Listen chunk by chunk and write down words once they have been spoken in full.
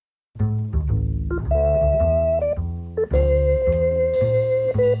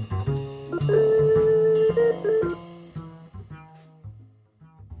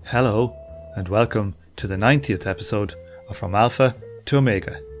Hello, and welcome to the 90th episode of From Alpha to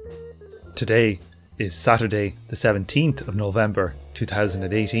Omega. Today is Saturday, the 17th of November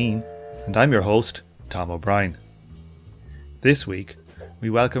 2018, and I'm your host, Tom O'Brien. This week, we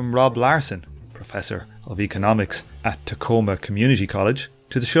welcome Rob Larson, Professor of Economics at Tacoma Community College,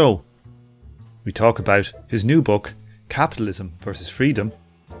 to the show. We talk about his new book, Capitalism vs. Freedom,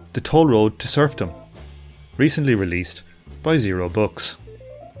 The Toll Road to Serfdom, recently released by Zero Books.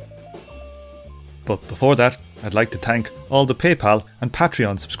 But before that, I'd like to thank all the PayPal and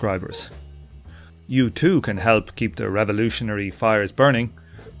Patreon subscribers. You too can help keep the revolutionary fires burning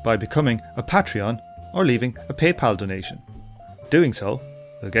by becoming a Patreon or leaving a PayPal donation. Doing so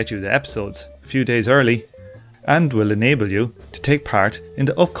will get you the episodes a few days early and will enable you to take part in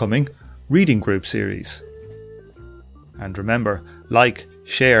the upcoming reading group series. And remember, like,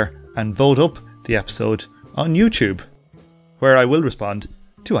 share and vote up the episode on YouTube, where I will respond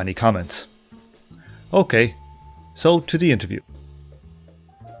to any comments. Okay, so to the interview.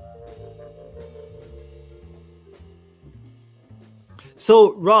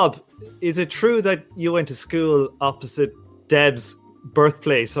 So, Rob, is it true that you went to school opposite Deb's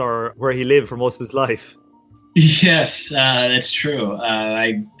birthplace, or where he lived for most of his life? Yes, that's true.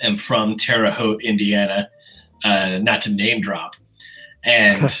 I am from Terre Haute, Indiana, not to name drop.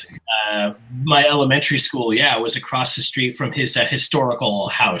 And my elementary school, was across the street from his historical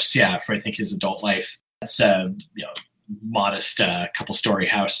house, for I think his adult life. It's a modest couple-story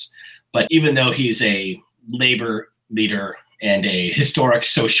house. But even though he's a labor leader and a historic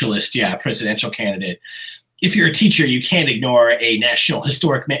socialist, presidential candidate, if you're a teacher, you can't ignore a national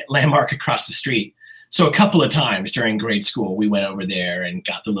historic landmark across the street. So a couple of times during grade school, we went over there and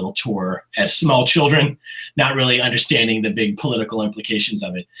got the little tour as small children, not really understanding the big political implications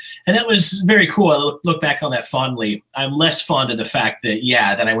of it. And that was very cool. I look back on that fondly. I'm less fond of the fact that,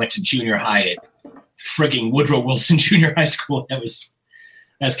 that I went to junior high at frigging Woodrow Wilson Junior High School.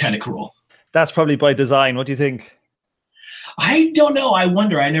 That's kind of cruel. That's probably by design. What do you think? I don't know. I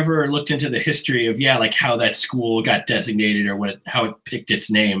wonder. I never looked into the history of, how that school got designated or how it picked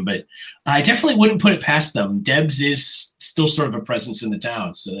its name. But I definitely wouldn't put it past them. Debs is still sort of a presence in the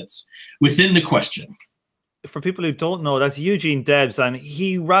town. So that's within the question. For people who don't know, that's Eugene Debs, and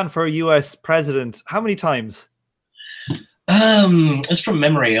he ran for US president how many times? It's from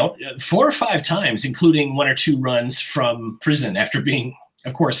memory, 4 or 5 times, including 1 or 2 runs from prison after being,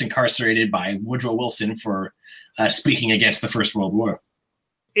 of course, incarcerated by Woodrow Wilson for speaking against the First World War.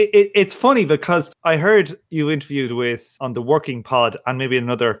 It's funny because I heard you interviewed on the Working Pod and maybe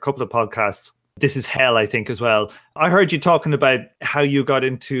another couple of podcasts. This is Hell, I think, as well. I heard you talking about how you got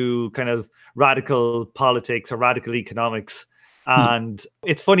into kind of radical politics or radical economics. And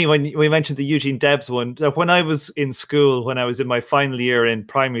it's funny when we mentioned the Eugene Debs one, that when I was in school, when I was in my final year in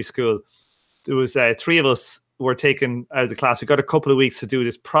primary school, there was 3 of us were taken out of the class. We got a couple of weeks to do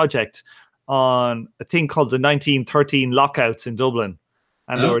this project on a thing called the 1913 lockouts in Dublin.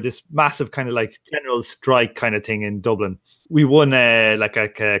 And there were this massive kind of like general strike kind of thing in Dublin. We won a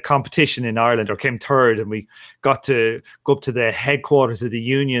competition in Ireland, or came third, and we got to go up to the headquarters of the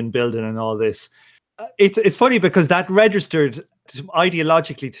Union building and all this. It's funny because that registered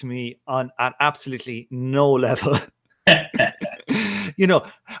ideologically to me at absolutely no level.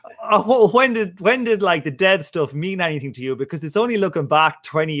 When did like the Deb stuff mean anything to you? Because it's only looking back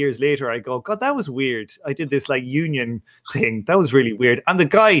 20 years later, I go, God, that was weird. I did this like union thing. That was really weird. And the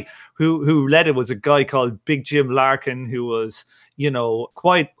guy who led it was a guy called Big Jim Larkin, who was,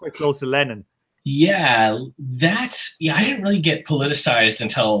 quite close to Lenin. I didn't really get politicized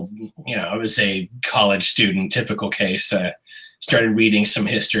until, I was a college student, typical case. Started reading some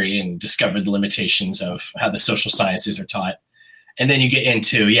history and discovered the limitations of how the social sciences are taught. And then you get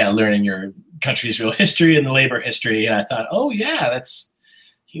into, learning your country's real history and the labor history. And I thought,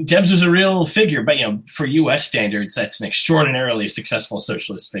 Debs was a real figure. But, for U.S. standards, that's an extraordinarily successful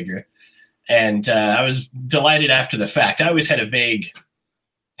socialist figure. And I was delighted after the fact. I always had a vague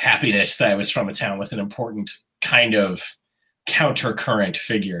happiness that I was from a town with an important kind of counter-current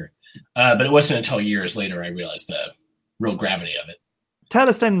figure. But it wasn't until years later I realized the real gravity of it. Tell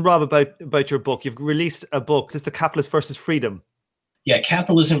us then, Rob, about your book. You've released a book. It's The Capitalist versus Freedom.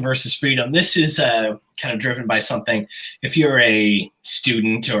 Capitalism versus freedom. This is kind of driven by something. If you're a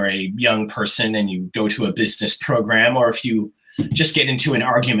student or a young person and you go to a business program, or if you just get into an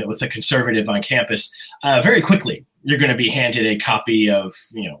argument with a conservative on campus, very quickly you're going to be handed a copy of,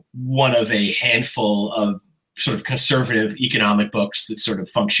 one of a handful of sort of conservative economic books that sort of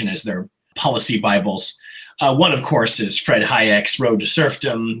function as their policy Bibles. One, of course, is Fred Hayek's Road to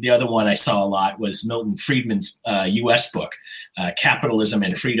Serfdom. The other one I saw a lot was Milton Friedman's U.S. book, Capitalism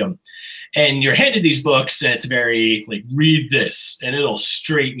and Freedom. And you're handed these books, and it's very like, read this, and it'll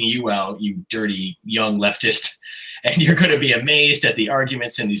straighten you out, you dirty young leftist. And you're going to be amazed at the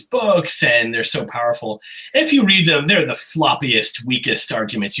arguments in these books, and they're so powerful. If you read them, they're the floppiest, weakest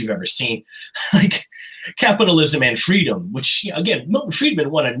arguments you've ever seen. Like Capitalism and Freedom, which, again, Milton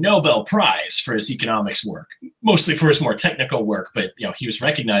Friedman won a Nobel Prize for his economics work, mostly for his more technical work, but he was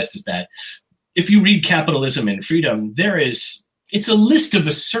recognized as that. If you read Capitalism and Freedom, it's a list of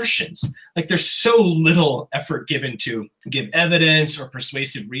assertions. Like there's so little effort given to give evidence or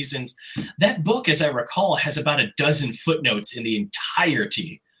persuasive reasons. That book, as I recall, has about a dozen footnotes in the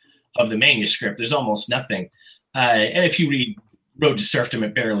entirety of the manuscript. There's almost nothing. And if you read Road to Serfdom,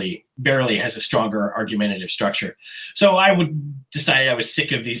 it barely has a stronger argumentative structure. So I decided I was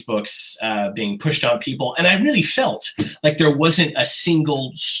sick of these books being pushed on people. And I really felt like there wasn't a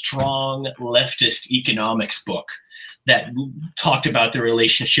single strong leftist economics book that talked about the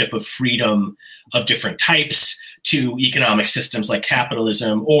relationship of freedom of different types to economic systems like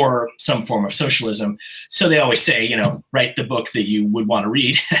capitalism or some form of socialism. So they always say, write the book that you would want to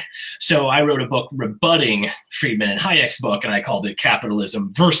read. So I wrote a book rebutting Friedman and Hayek's book, and I called it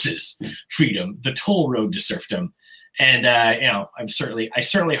Capitalism versus Freedom, The Toll Road to Serfdom. And, I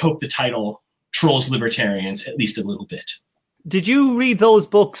certainly hope the title trolls libertarians at least a little bit. Did you read those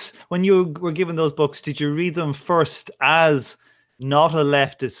books when you were given those books? Did you read them first as not a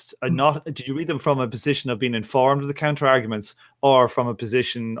leftist? Did you read them from a position of being informed of the counter arguments, or from a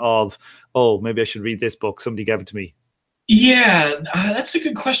position of, oh, maybe I should read this book, somebody gave it to me? Yeah, that's a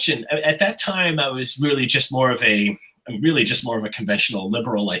good question. At that time, I was really just more of a conventional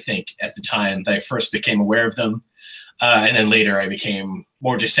liberal. I think at the time that I first became aware of them. And then later I became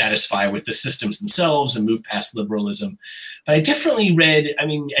more dissatisfied with the systems themselves and moved past liberalism. But I definitely read,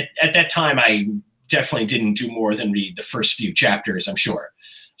 at that time, I definitely didn't do more than read the first few chapters, I'm sure,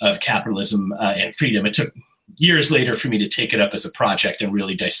 of Capitalism and Freedom. It took years later for me to take it up as a project and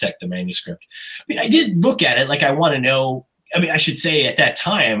really dissect the manuscript. I did look at it like I want to know. I should say at that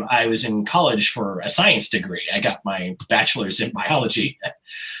time, I was in college for a science degree. I got my bachelor's in biology.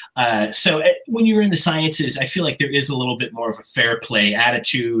 So when you're in the sciences, I feel like there is a little bit more of a fair play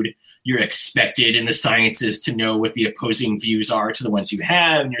attitude. You're expected in the sciences to know what the opposing views are to the ones you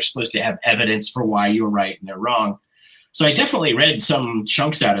have, and you're supposed to have evidence for why you're right and they're wrong. So I definitely read some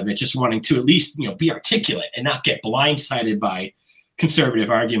chunks out of it, just wanting to at least, be articulate and not get blindsided by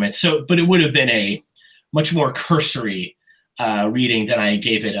conservative arguments. But it would have been a much more cursory reading than I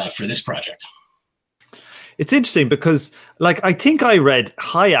gave it for this project. It's interesting because, I think I read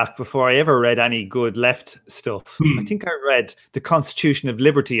Hayek before I ever read any good left stuff. I think I read The Constitution of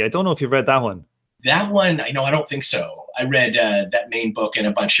Liberty. I don't know if you've read that one. That one, I don't think so. I read that main book and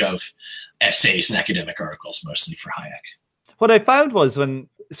a bunch of essays and academic articles, mostly for Hayek. What I found was, when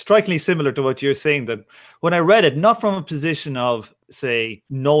strikingly similar to what you're saying, that when I read it, not from a position of, say,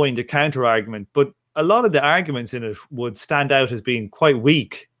 knowing the counter argument, but a lot of the arguments in it would stand out as being quite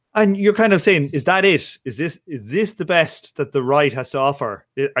weak. And you're kind of saying, is that it? Is this the best that the right has to offer?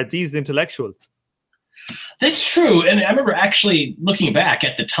 Are these the intellectuals? That's true. And I remember actually looking back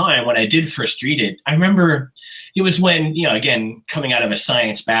at the time when I did first read it, I remember it was when, again, coming out of a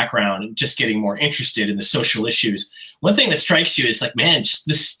science background, just getting more interested in the social issues. One thing that strikes you is just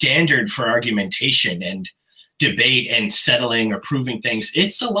the standard for argumentation and debate and settling or proving things,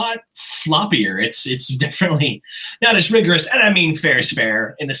 it's a lot floppier. It's definitely not as rigorous. And fair is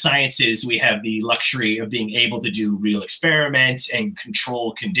fair. In the sciences, we have the luxury of being able to do real experiments and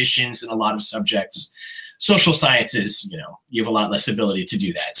control conditions in a lot of subjects. Social sciences, you have a lot less ability to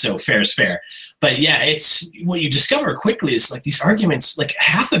do that. So fair is fair. But yeah, it's what you discover quickly is these arguments,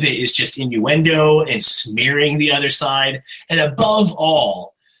 half of it is just innuendo and smearing the other side. And above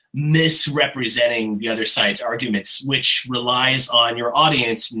all, misrepresenting the other side's arguments, which relies on your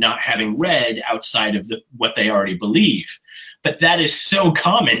audience not having read outside of what they already believe. But that is so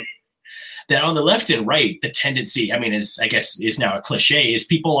common that on the left and right, the tendency, is now a cliche, is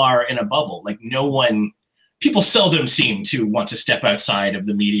people are in a bubble. People seldom seem to want to step outside of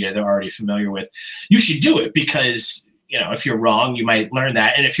the media they're already familiar with. You should do it because, if you're wrong, you might learn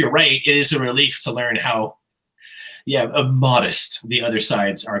that. And if you're right, it is a relief to learn how modest the other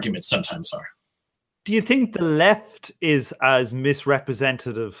side's arguments sometimes are. Do you think the left is as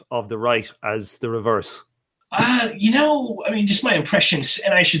misrepresentative of the right as the reverse? Just my impressions,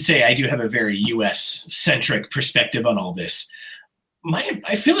 and I should say I do have a very US-centric perspective on all this.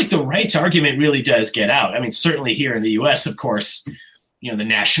 I feel like the right's argument really does get out. Certainly here in the US, of course, the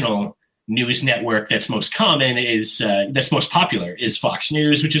national news network that's most common is that's most popular is Fox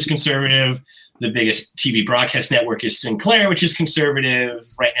News, which is conservative. The biggest TV broadcast network is Sinclair, which is conservative.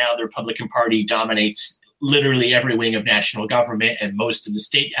 Right now, the Republican Party dominates literally every wing of national government and most of the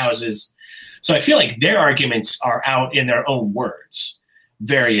state houses. So I feel like their arguments are out in their own words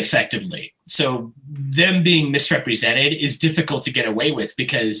very effectively. So them being misrepresented is difficult to get away with,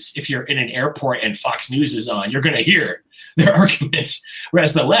 because if you're in an airport and Fox News is on, you're going to hear their arguments.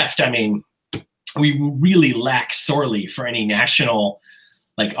 Whereas the left, I mean, we really lack sorely for any national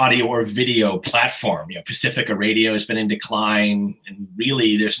like audio or video platform. Pacifica Radio has been in decline, and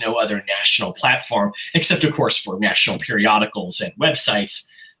really there's no other national platform except, of course, for national periodicals and websites.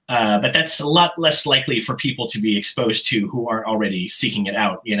 But that's a lot less likely for people to be exposed to who aren't already seeking it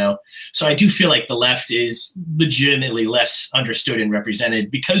out, So I do feel like the left is legitimately less understood and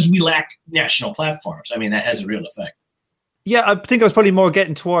represented because we lack national platforms. I mean, that has a real effect. Yeah, I think I was probably more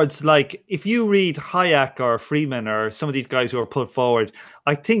getting towards, like, if you read Hayek or Freeman or some of these guys who are put forward,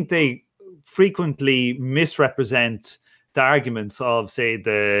 I think they frequently misrepresent the arguments of, say,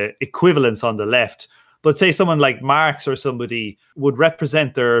 the equivalents on the left. But say someone like Marx or somebody would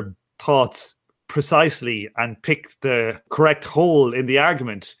represent their thoughts precisely and pick the correct hole in the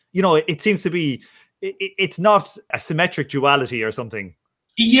argument. It seems to be, it's not a symmetric duality or something.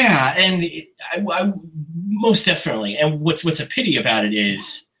 Yeah, and I most definitely. And what's a pity about it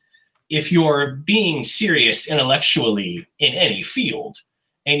is, if you're being serious intellectually in any field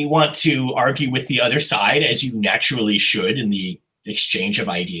and you want to argue with the other side, as you naturally should in the exchange of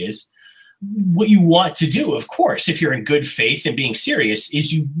ideas, what you want to do, of course, if you're in good faith and being serious,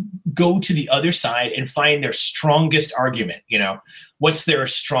 is you go to the other side and find their strongest argument. What's their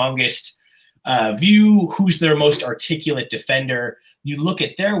strongest view? Who's their most articulate defender? You look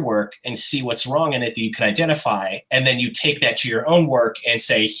at their work and see what's wrong in it that you can identify, and then you take that to your own work and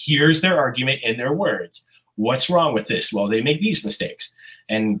say, here's their argument in their words. What's wrong with this? Well, they make these mistakes.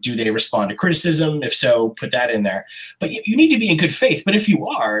 And do they respond to criticism? If so, put that in there. But you need to be in good faith. But if you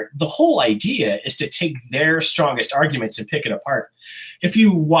are, the whole idea is to take their strongest arguments and pick it apart. If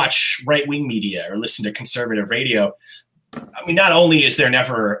you watch right-wing media or listen to conservative radio, I mean, not only is there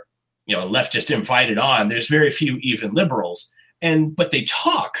never, a leftist invited on, there's very few even liberals. But they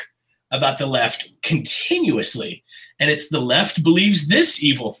talk about the left continuously. And it's the left believes this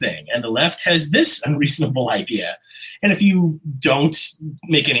evil thing, and the left has this unreasonable idea. And if you don't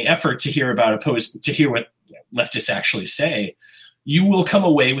make any effort to hear what leftists actually say, you will come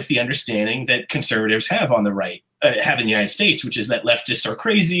away with the understanding that conservatives have on the right, have in the United States, which is that leftists are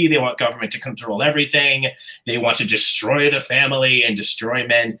crazy. They want government to control everything. They want to destroy the family and destroy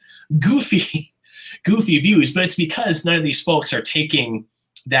men. Goofy views, but it's because none of these folks are taking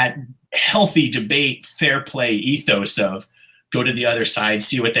that healthy debate, fair play ethos of go to the other side,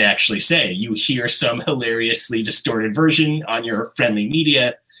 see what they actually say. You hear some hilariously distorted version on your friendly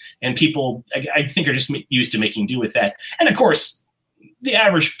media, and people, I think, are just used to making do with that. And of course, the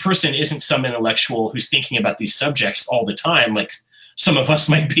average person isn't some intellectual who's thinking about these subjects all the time, like some of us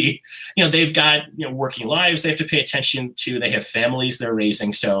might be. They've got working lives they have to pay attention to. They have families they're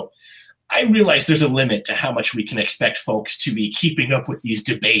raising. So I realize there's a limit to how much we can expect folks to be keeping up with these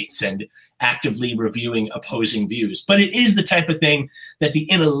debates and actively reviewing opposing views. But it is the type of thing that the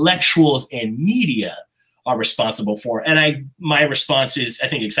intellectuals and media are responsible for. And my response is, I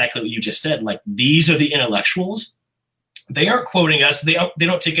think, exactly what you just said. Like, these are the intellectuals. They aren't quoting us. They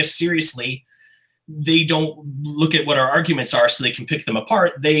don't take us seriously. They don't look at what our arguments are so they can pick them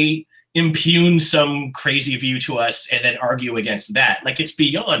apart. They impugn some crazy view to us and then argue against that. Like, it's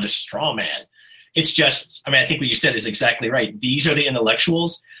beyond a straw man. It's just, I think what you said is exactly right. These are the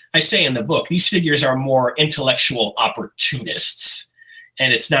intellectuals. I say in the book, these figures are more intellectual opportunists,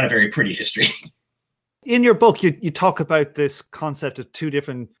 and it's not a very pretty history. In your book, you talk about this concept of two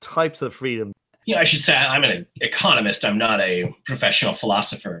different types of freedom. I should say I'm an economist. I'm not a professional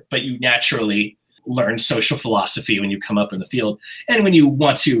philosopher, but you naturally learn social philosophy when you come up in the field. And when you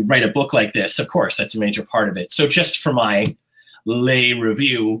want to write a book like this, of course, that's a major part of it. So just for my lay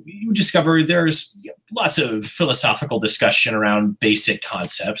review, you discover there's lots of philosophical discussion around basic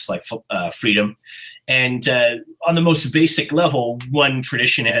concepts like freedom. And on the most basic level, one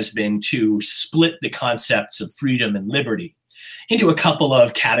tradition has been to split the concepts of freedom and liberty into a couple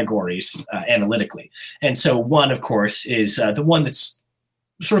of categories analytically. And so one, of course, is the one that's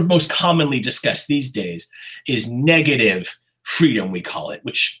sort of most commonly discussed these days is negative freedom, we call it,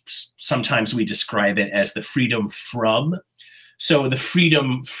 which sometimes we describe it as the freedom from. So the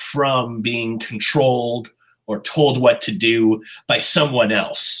freedom from being controlled or told what to do by someone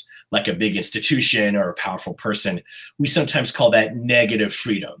else, like a big institution or a powerful person. We sometimes call that negative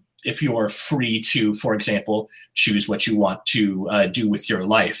freedom. if you're free to, for example, choose what you want to do with your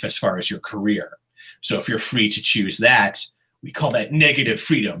life as far as your career. So if you're free to choose that, we call that negative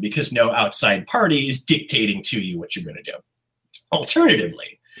freedom because no outside party is dictating to you what you're going to do.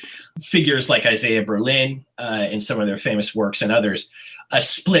 Alternatively, figures like Isaiah Berlin in some of their famous works and others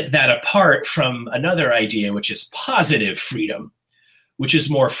split that apart from another idea, which is positive freedom, which is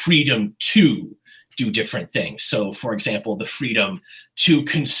more freedom to do different things. So, for example, the freedom to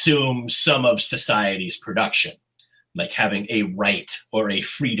consume some of society's production, like having a right or a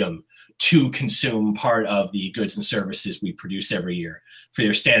freedom to consume part of the goods and services we produce every year for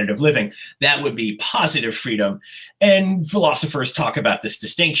your standard of living. That would be positive freedom. And philosophers talk about this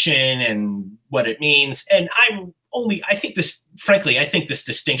distinction and what it means. And I think this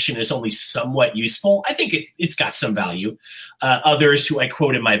distinction is only somewhat useful. I think it's got some value. Others who I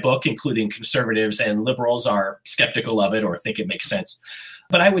quote in my book, including conservatives and liberals, are skeptical of it or think it makes sense.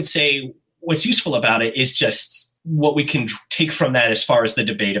 But I would say what's useful about it is just what we can take from that as far as the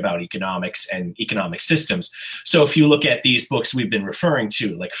debate about economics and economic systems. So if you look at these books we've been referring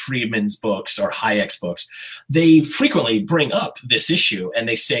to, like Friedman's books or Hayek's books, they frequently bring up this issue and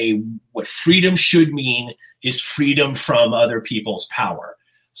they say what freedom should mean is freedom from other people's power.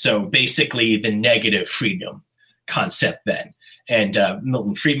 So basically the negative freedom concept then. And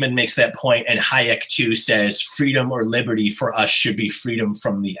Milton Friedman makes that point, and Hayek too says freedom or liberty for us should be freedom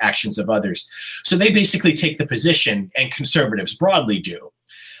from the actions of others. So they basically take the position, and conservatives broadly do,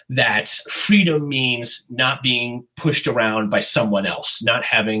 that freedom means not being pushed around by someone else, not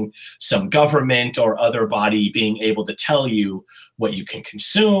having some government or other body being able to tell you what you can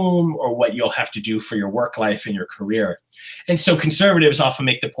consume or what you'll have to do for your work life and your career. And so conservatives often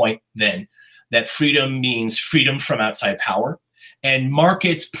make the point then that freedom means freedom from outside power. And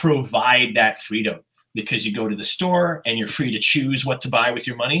markets provide that freedom because you go to the store and you're free to choose what to buy with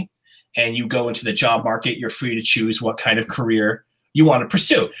your money. And you go into the job market, you're free to choose what kind of career you want to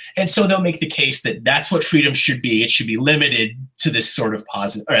pursue. And so they'll make the case that that's what freedom should be. It should be limited to this sort of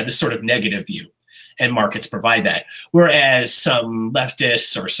positive or this sort of negative view. And markets provide that. Whereas some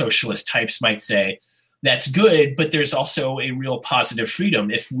leftists or socialist types might say, that's good, but there's also a real positive freedom.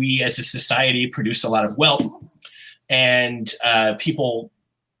 If we as a society produce a lot of wealth, and people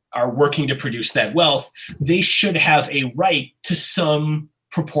are working to produce that wealth, they should have a right to some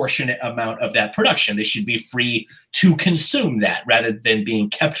proportionate amount of that production. They should be free to consume that rather than being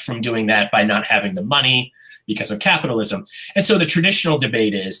kept from doing that by not having the money because of capitalism. And so the traditional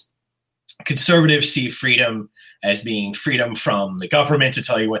debate is conservatives see freedom as being freedom from the government to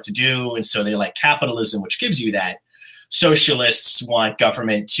tell you what to do. And so they like capitalism, which gives you that. Socialists want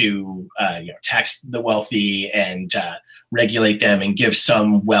government to tax the wealthy and regulate them and give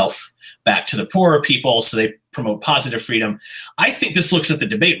some wealth back to the poorer people. So they promote positive freedom. I think this looks at the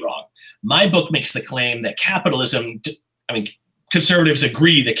debate wrong. My book makes the claim that conservatives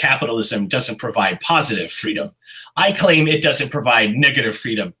agree that capitalism doesn't provide positive freedom. I claim it doesn't provide negative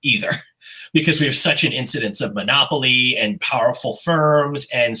freedom either, because we have such an incidence of monopoly and powerful firms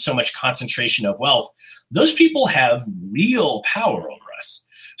and so much concentration of wealth. Those people have real power over us.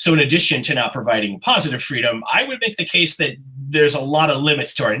 So in addition to not providing positive freedom, I would make the case that there's a lot of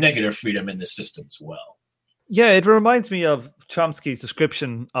limits to our negative freedom in this system as well. Yeah, it reminds me of Chomsky's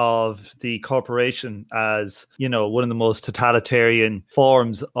description of the corporation as, one of the most totalitarian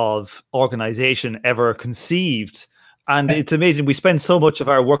forms of organization ever conceived. And it's amazing. We spend so much of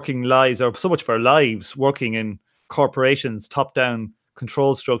our working lives, or so much of our lives, working in corporations, top-down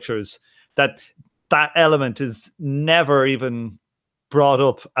control structures, that element is never even brought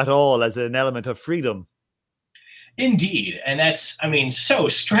up at all as an element of freedom. Indeed. And that's, so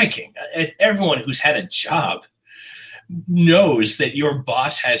striking. Everyone who's had a job knows that your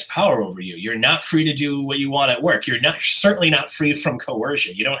boss has power over you. You're not free to do what you want at work. You're certainly not free from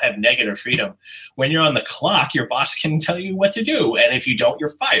coercion. You don't have negative freedom. When you're on the clock, your boss can tell you what to do. And if you don't, you're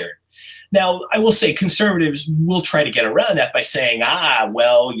fired. Now, I will say conservatives will try to get around that by saying,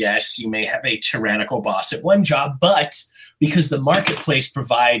 well, yes, you may have a tyrannical boss at one job, but because the marketplace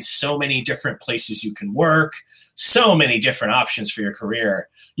provides so many different places you can work, so many different options for your career,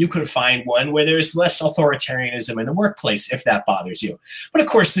 you could find one where there's less authoritarianism in the workplace if that bothers you. But of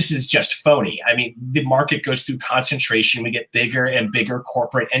course, this is just phony. The market goes through concentration. We get bigger and bigger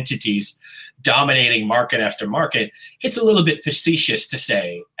corporate entities dominating market after market. It's a little bit facetious to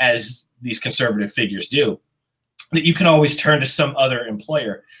say, as these conservative figures do, that you can always turn to some other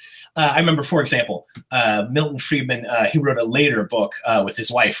employer. I remember, for example, Milton Friedman, he wrote a later book with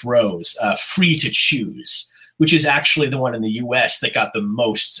his wife, Rose, Free to Choose, which is actually the one in the US that got the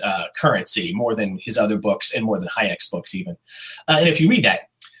most currency, more than his other books and more than Hayek's books even. And if you read that,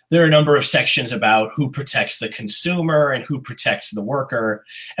 there are a number of sections about who protects the consumer and who protects the worker.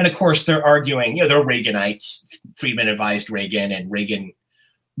 And of course, they're arguing, they're Reaganites. Friedman advised Reagan, and Reagan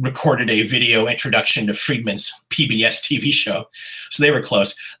recorded a video introduction to Friedman's PBS TV show. So they were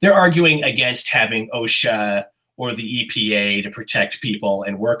close. They're arguing against having OSHA or the EPA to protect people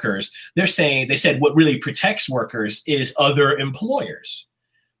and workers. They said what really protects workers is other employers.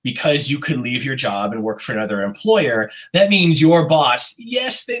 Because you could leave your job and work for another employer, that means your boss,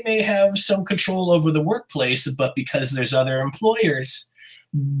 yes, they may have some control over the workplace, but because there's other employers,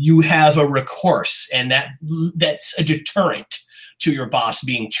 you have a recourse, and that's a deterrent to your boss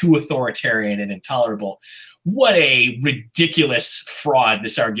being too authoritarian and intolerable. What a ridiculous fraud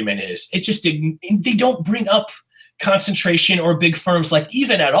this argument is. They don't bring up concentration or big firms like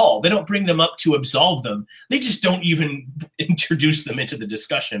even at all. They don't bring them up to absolve them. They just don't even introduce them into the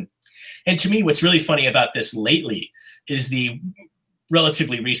discussion. And to me, what's really funny about this lately is the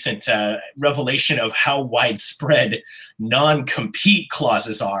relatively recent revelation of how widespread non-compete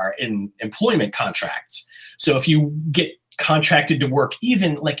clauses are in employment contracts. So if you get contracted to work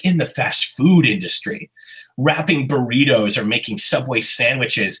even like in the fast food industry, wrapping burritos or making Subway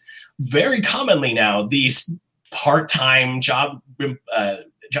sandwiches, very commonly now, these part-time job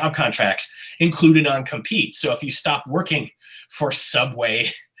contracts include a non-compete. So if you stop working for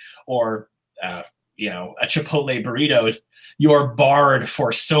Subway or a Chipotle burrito, you're barred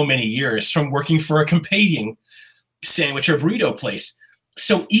for so many years from working for a competing sandwich or burrito place.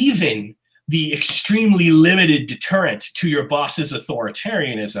 So even the extremely limited deterrent to your boss's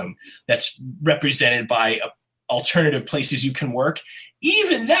authoritarianism that's represented by alternative places you can work,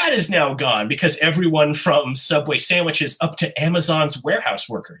 even that is now gone because everyone from Subway sandwiches up to Amazon's warehouse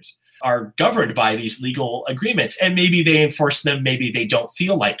workers are governed by these legal agreements. And maybe they enforce them, maybe they don't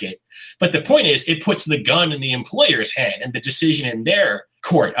feel like it. But the point is, it puts the gun in the employer's hand and the decision in their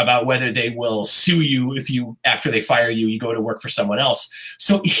court about whether they will sue you if after they fire you, you go to work for someone else.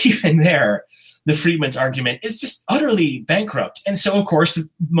 So even there, the Friedman's argument is just utterly bankrupt. And so, of course,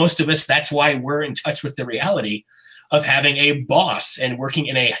 most of us, that's why we're in touch with the reality of having a boss and working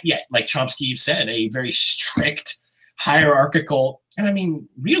in like Chomsky said, a very strict, hierarchical, and I mean,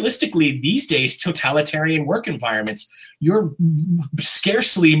 realistically, these days, totalitarian work environments, you're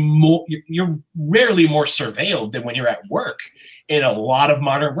rarely more surveilled than when you're at work in a lot of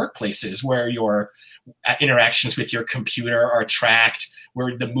modern workplaces where your interactions with your computer are tracked,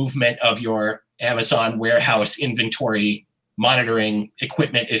 where the movement of your Amazon warehouse inventory monitoring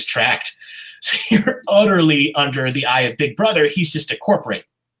equipment is tracked. So you're utterly under the eye of Big Brother. He's just a corporate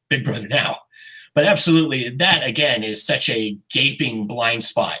Big Brother now. But absolutely, that again is such a gaping blind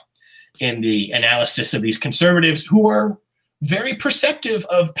spot in the analysis of these conservatives who are very perceptive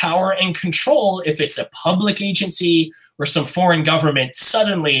of power and control. If it's a public agency or some foreign government,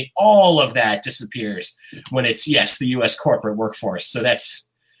 suddenly all of that disappears when it's, yes, the U.S. corporate workforce. So that's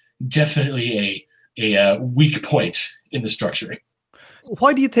definitely a weak point in the structuring.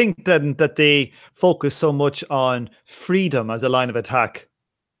 Why do you think then that they focus so much on freedom as a line of attack?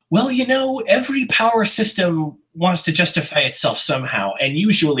 Well, every power system wants to justify itself somehow, and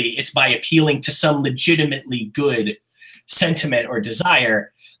usually it's by appealing to some legitimately good sentiment or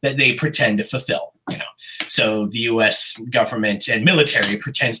desire that they pretend to fulfill. So the U.S. government and military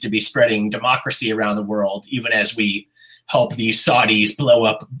pretends to be spreading democracy around the world, even as we help the Saudis blow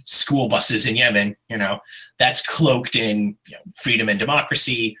up school buses in Yemen. That's cloaked in freedom and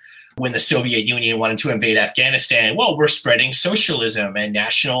democracy. When the Soviet Union wanted to invade Afghanistan, well, we're spreading socialism and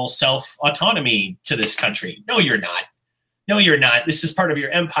national self-autonomy to this country. No, you're not. No, you're not. This is part of your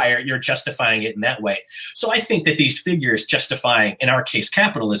empire. You're justifying it in that way. So I think that these figures justifying, in our case,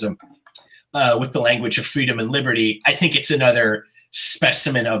 capitalism, with the language of freedom and liberty, I think it's another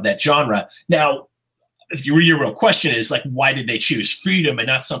specimen of that genre. Now, your real question is why did they choose freedom and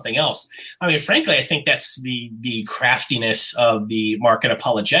not something else? I mean, frankly, I think that's the craftiness of the market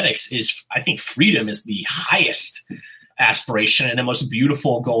apologetics is I think freedom is the highest aspiration and the most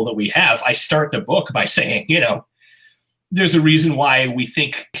beautiful goal that we have. I start the book by saying, there's a reason why we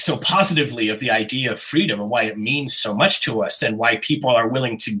think so positively of the idea of freedom and why it means so much to us and why people are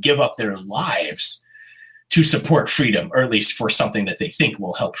willing to give up their lives to support freedom, or at least for something that they think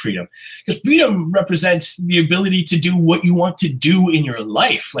will help freedom. Because freedom represents the ability to do what you want to do in your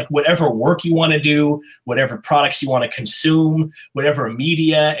life, like whatever work you want to do, whatever products you want to consume, whatever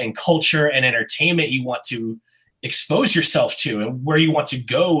media and culture and entertainment you want to expose yourself to, and where you want to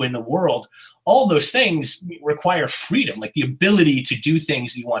go in the world. All those things require freedom, like the ability to do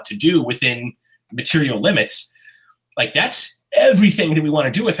things you want to do within material limits. Like that's everything that we want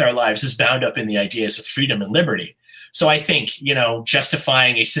to do with our lives is bound up in the ideas of freedom and liberty. So I think,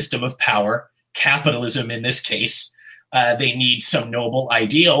 justifying a system of power, capitalism in this case, they need some noble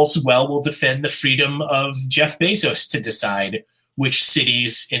ideals. Well, we'll defend the freedom of Jeff Bezos to decide which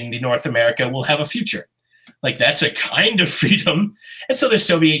cities in North America will have a future. Like, that's a kind of freedom. And so the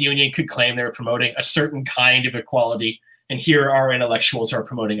Soviet Union could claim they were promoting a certain kind of equality. And here our intellectuals are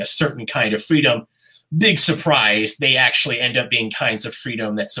promoting a certain kind of freedom. Big surprise, they actually end up being kinds of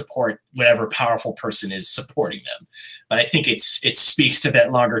freedom that support whatever powerful person is supporting them. But I think it speaks to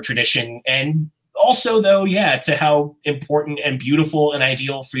that longer tradition. And also, though, to how important and beautiful and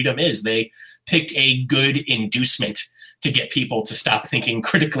ideal freedom is. They picked a good inducement to get people to stop thinking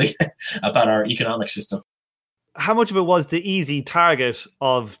critically about our economic system. How much of it was the easy target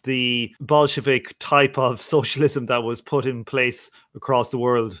of the Bolshevik type of socialism that was put in place across the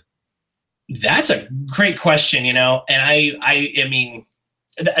world? That's a great question, and I mean,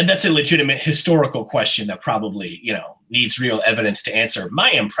 that's a legitimate historical question that probably, needs real evidence to answer.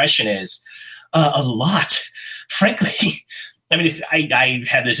 My impression is a lot, frankly. I mean, if I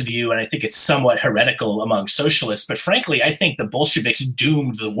have this view, and I think it's somewhat heretical among socialists, but frankly, I think the Bolsheviks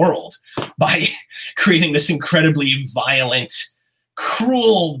doomed the world by creating this incredibly violent,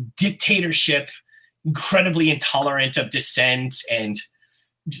 cruel dictatorship, incredibly intolerant of dissent, and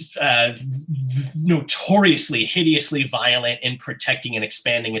notoriously, hideously violent in protecting and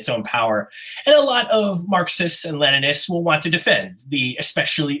expanding its own power. And a lot of Marxists and Leninists will want to defend the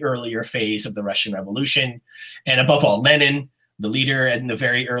especially earlier phase of the Russian Revolution, and above all, Lenin, the leader in the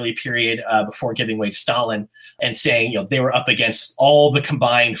very early period before giving way to Stalin, and saying, they were up against all the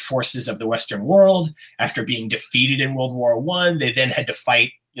combined forces of the Western world. After being defeated in World War I, they then had to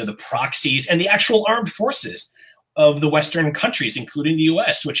fight, the proxies and the actual armed forces of the Western countries, including the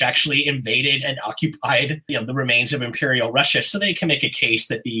US, which actually invaded and occupied, the remains of Imperial Russia. So they can make a case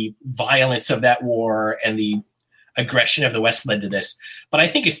that the violence of that war and the aggression of the West led to this. But I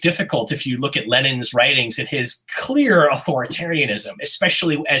think it's difficult if you look at Lenin's writings and his clear authoritarianism,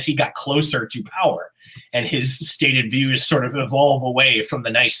 especially as he got closer to power and his stated views sort of evolve away from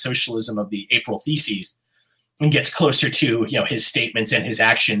the nice socialism of the April Theses and gets closer to, his statements and his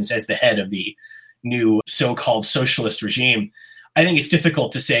actions as the head of the new so-called socialist regime. I think it's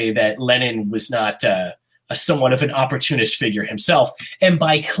difficult to say that Lenin was not a somewhat of an opportunist figure himself. And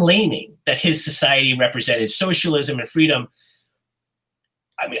by claiming that his society represented socialism and freedom,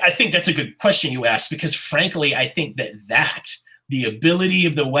 I mean, I think that's a good question you asked, because frankly, I think that the ability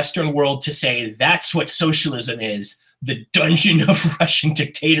of the Western world to say that's what socialism is, the dungeon of Russian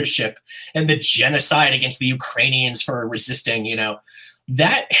dictatorship and the genocide against the Ukrainians for resisting,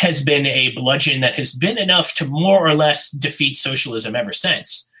 that has been a bludgeon that has been enough to more or less defeat socialism ever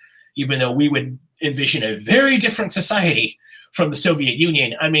since, even though we would envision a very different society from the Soviet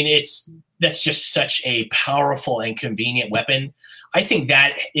Union. I mean, that's just such a powerful and convenient weapon. I think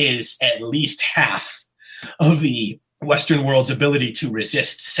that is at least half of the Western world's ability to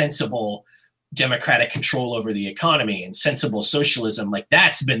resist sensible democratic control over the economy and sensible socialism. Like,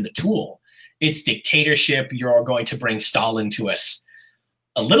 that's been the tool. It's dictatorship. You're going to bring Stalin to us.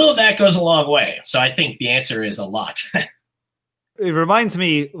 A little of that goes a long way. So I think the answer is a lot. It reminds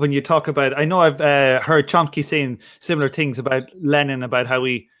me when you talk about, I know I've heard Chomsky saying similar things about Lenin, about how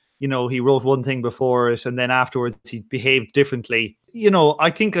he wrote one thing before it and then afterwards he behaved differently.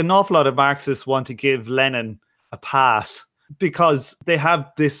 I think an awful lot of Marxists want to give Lenin a pass because they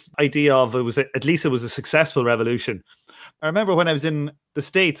have this idea of at least it was a successful revolution. I remember when I was in the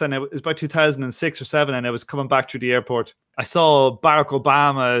States, and it was about 2006 or 7, and I was coming back through the airport. I saw Barack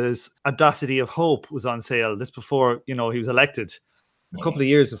Obama's Audacity of Hope was on sale. This before, he was elected, a couple of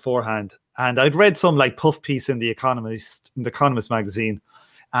years beforehand. And I'd read some puff piece in the Economist magazine.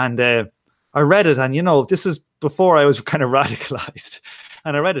 And I read it, and, this is before I was kind of radicalized.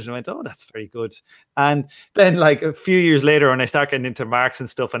 And I read it and I went, oh, that's very good. And then a few years later, when I started getting into Marx and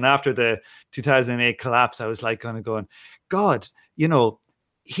stuff, and after the 2008 collapse, I was kind of going, God,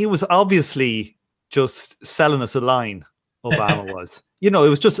 he was obviously just selling us a line, Obama was. It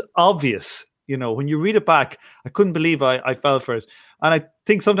was just obvious. When you read it back, I couldn't believe I fell for it. And I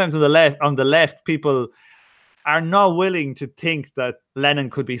think sometimes on the left, people are not willing to think that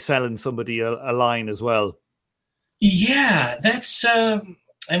Lenin could be selling somebody a line as well. Yeah, that's,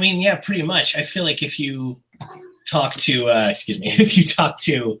 pretty much. I feel like if you talk to,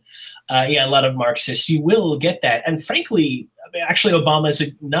 a lot of Marxists, you will get that. And frankly, actually, Obama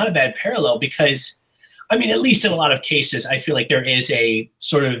is not a bad parallel because, at least in a lot of cases, I feel like there is a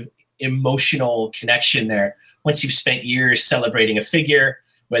sort of emotional connection there. Once you've spent years celebrating a figure,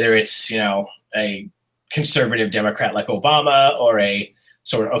 whether it's, a conservative Democrat like Obama or a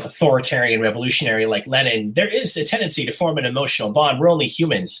sort of authoritarian revolutionary like Lenin, there is a tendency to form an emotional bond. We're only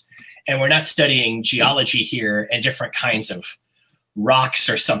humans, and we're not studying geology here and different kinds of rocks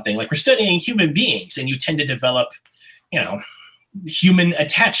or something. Like, we're studying human beings, and you tend to develop, human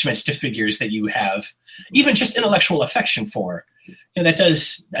attachments to figures that you have even just intellectual affection for. I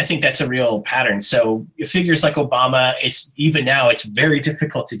think that's a real pattern. So figures like Obama, even now it's very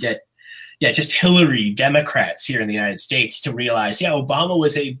difficult to get just Hillary Democrats here in the United States to realize, Obama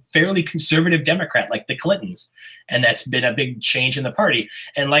was a fairly conservative Democrat like the Clintons. And that's been a big change in the party.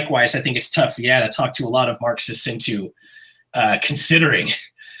 And likewise, I think it's tough, to talk to a lot of Marxists into considering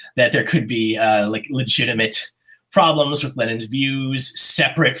that there could be legitimate problems with Lenin's views,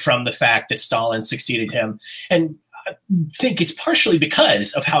 separate from the fact that Stalin succeeded him. And I think it's partially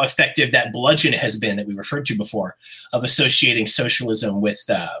because of how effective that bludgeon has been that we referred to before, of associating socialism with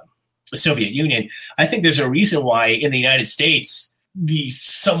the Soviet Union. I think there's a reason why in the United States, the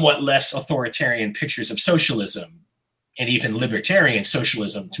somewhat less authoritarian pictures of socialism and even libertarian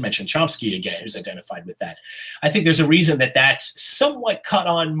socialism, to mention Chomsky again, who's identified with that, I think there's a reason that that's somewhat caught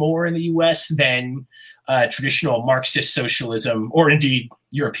on more in the US than traditional Marxist socialism, or indeed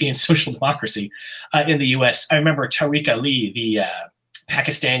European social democracy in the US. I remember Tariq Ali, the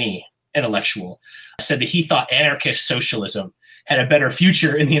Pakistani intellectual, said that he thought anarchist socialism had a better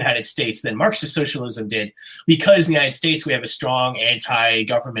future in the United States than Marxist socialism did, because in the United States we have a strong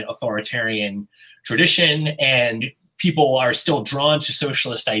anti-government authoritarian tradition, and people are still drawn to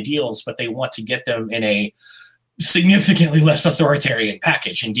socialist ideals, but they want to get them in a significantly less authoritarian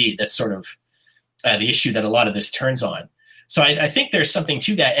package. Indeed, that's sort of the issue that a lot of this turns on. So I think there's something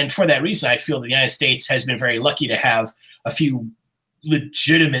to that. And for that reason, I feel the United States has been very lucky to have a few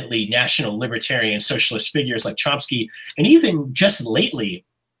legitimately national libertarian socialist figures like Chomsky, and even just lately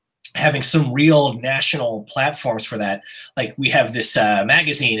having some real national platforms for that. Like, we have this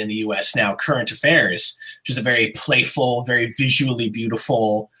magazine in the US now, Current Affairs, which is a very playful, very visually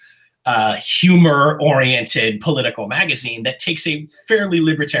beautiful, humor-oriented political magazine that takes a fairly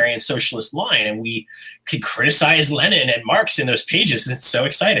libertarian socialist line, and we could criticize Lenin and Marx in those pages, and it's so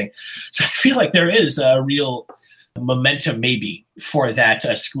exciting. So I feel like there is a real momentum maybe for that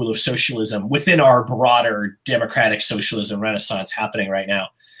school of socialism within our broader democratic socialism renaissance happening right now.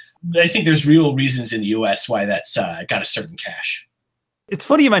 I think there's real reasons in the US why that's got a certain cash. It's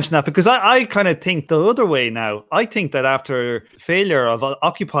funny you mention that, because I kind of think the other way now. I think that after failure of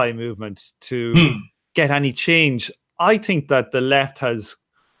Occupy movement to get any change, I think that the left has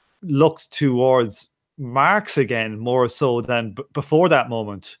looked towards Marx again more so than before that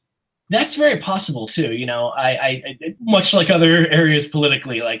moment. That's very possible too. I much like other areas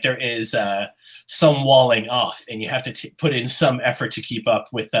politically, like, there is some walling off, and you have to put in some effort to keep up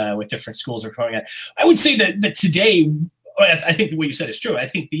with different schools are going at. I would say that today, I think what you said is true. I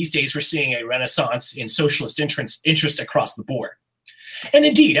think these days we're seeing a renaissance in socialist interest across the board. And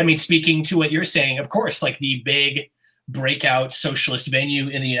indeed, I mean, speaking to what you're saying, of course, like, the big breakout socialist venue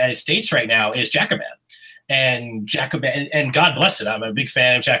in the United States right now is Jacobin. And Jacobin, and God bless it, I'm a big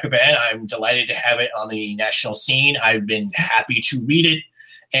fan of Jacobin. I'm delighted to have it on the national scene. I've been happy to read it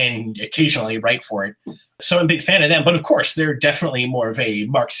and occasionally write for it. So I'm a big fan of them. But of course, they're definitely more of a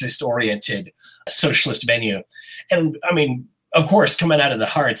Marxist-oriented socialist venue. And I mean, of course, coming out of the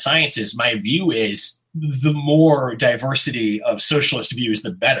hard sciences, my view is the more diversity of socialist views,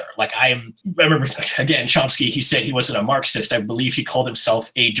 the better. Like, I remember, again, Chomsky, he said he wasn't a Marxist. I believe he called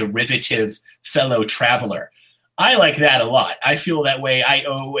himself a derivative fellow traveler. I like that a lot. I feel that way. I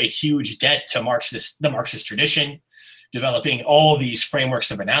owe a huge debt to the Marxist tradition, developing all these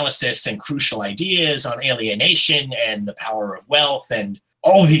frameworks of analysis and crucial ideas on alienation and the power of wealth and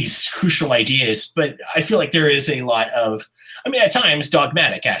all these crucial ideas. But I feel like there is a lot of, at times,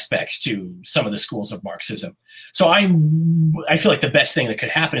 dogmatic aspects to some of the schools of Marxism. So I feel like the best thing that could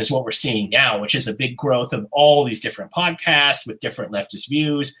happen is what we're seeing now, which is a big growth of all these different podcasts with different leftist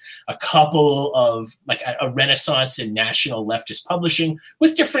views, a couple of, like, a renaissance in national leftist publishing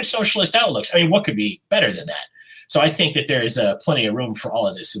with different socialist outlooks. What could be better than that? So I think that there is plenty of room for all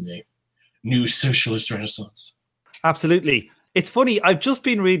of this in the new socialist renaissance. Absolutely. It's funny, I've just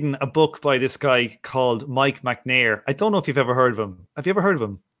been reading a book by this guy called Mike McNair. I don't know if you've ever heard of him. Have you ever heard of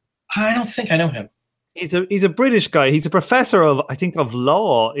him? I don't think I know him. He's a British guy. He's a professor of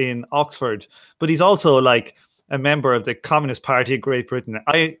law in Oxford, but he's also like a member of the Communist Party of Great Britain.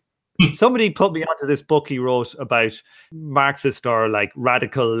 Somebody put me onto this book he wrote about Marxist or like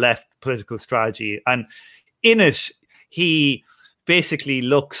radical left political strategy. And in it, he basically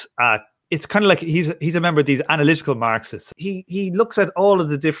looks at it's kind of like he's a member of these analytical Marxists. He looks at all of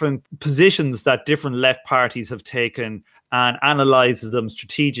the different positions that different left parties have taken and analyzes them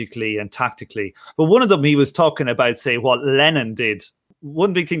strategically and tactically. But one of them he was talking about, say, what Lenin did.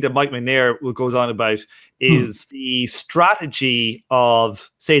 One big thing that Mike McNair goes on about is the strategy of,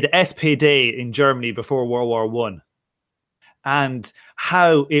 say, the SPD in Germany before World War One, and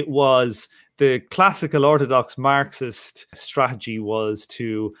how it was the classical orthodox Marxist strategy was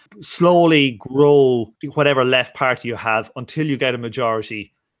to slowly grow whatever left party you have until you get a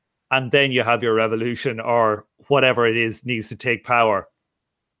majority, and then you have your revolution or whatever it is needs to take power.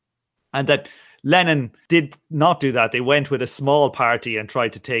 And that Lenin did not do that. They went with a small party and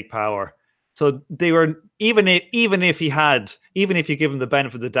tried to take power. So they were, even if you give him the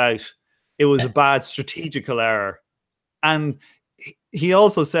benefit of the doubt, it was a bad strategical error. And he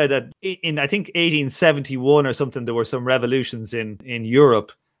also said that in, I think, 1871 or something, there were some revolutions in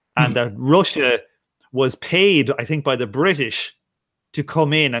Europe, and that Russia was paid, I think, by the British to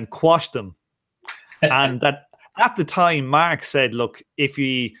come in and quash them. And that at the time, Marx said, look, if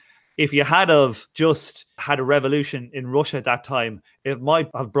you had have just had a revolution in Russia at that time, it might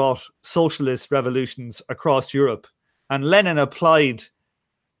have brought socialist revolutions across Europe. And Lenin applied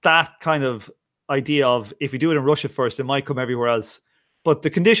that kind of idea of, if you do it in Russia first, it might come everywhere else. But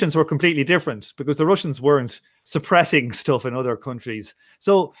the conditions were completely different because the Russians weren't suppressing stuff in other countries.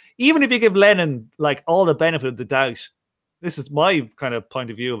 So even if you give Lenin like all the benefit of the doubt, this is my kind of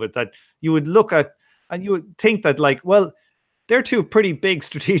point of view of it, that you would look at and you would think that, like, well, they're two pretty big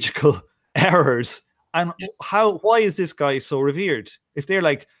strategical errors. And why is this guy so revered if they're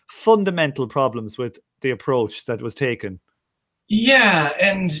like fundamental problems with the approach that was taken? Yeah,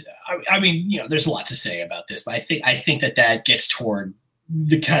 and I mean, there's a lot to say about this, but I think that gets toward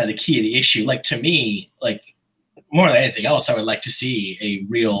the kind of the key of the issue. Like, to me, like, more than anything else, I would like to see a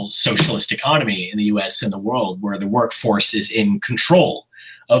real socialist economy in the US and the world where the workforce is in control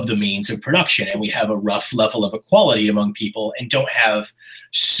of the means of production, and we have a rough level of equality among people and don't have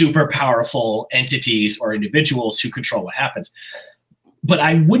super powerful entities or individuals who control what happens. But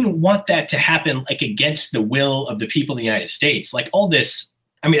I wouldn't want that to happen like against the will of the people in the United States. Like, all this,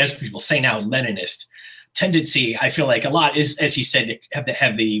 I mean, as people say now, Leninist tendency, I feel like a lot is, as he said, to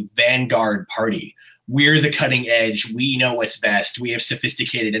have the vanguard party. We're the cutting edge. We know what's best. We have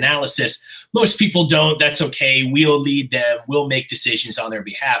sophisticated analysis. Most people don't. That's okay. We'll lead them. We'll make decisions on their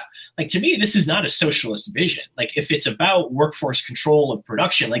behalf. Like, to me, this is not a socialist vision. Like, if it's about workforce control of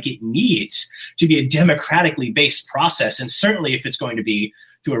production, like, it needs to be a democratically based process. And certainly if it's going to be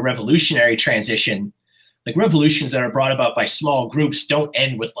through a revolutionary transition, like, revolutions that are brought about by small groups don't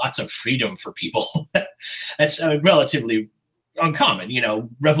end with lots of freedom for people. That's relatively uncommon.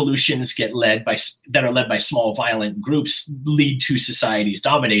 Revolutions that are led by small violent groups lead to societies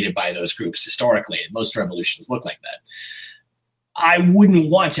dominated by those groups historically. And most revolutions look like that. I wouldn't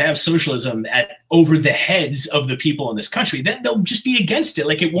want to have socialism over the heads of the people in this country. Then they'll just be against it.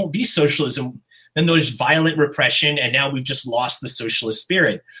 Like, it won't be socialism. Then there's violent repression, and now we've just lost the socialist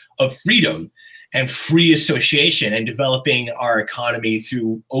spirit of freedom and free association and developing our economy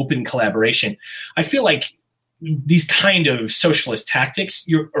through open collaboration. I feel like these kind of socialist tactics,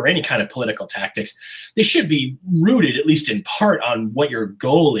 or any kind of political tactics, they should be rooted, at least in part, on what your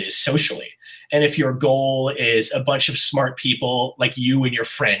goal is socially. And if your goal is a bunch of smart people like you and your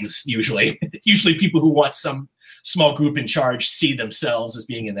friends, usually people who want some small group in charge see themselves as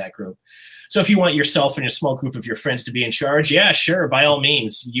being in that group. So if you want yourself and a small group of your friends to be in charge, yeah, sure, by all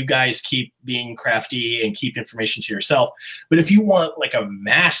means, you guys keep being crafty and keep information to yourself. But if you want like a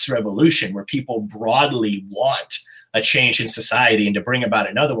mass revolution where people broadly want a change in society and to bring about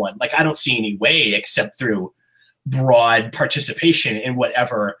another one, like, I don't see any way except through broad participation in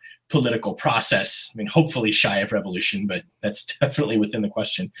whatever political process. I mean, hopefully shy of revolution, but that's definitely within the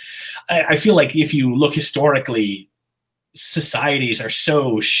question. I feel like if you look historically, societies are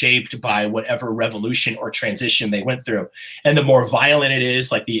so shaped by whatever revolution or transition they went through. And the more violent it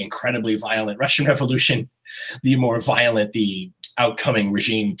is, like the incredibly violent Russian Revolution, the more violent the outcoming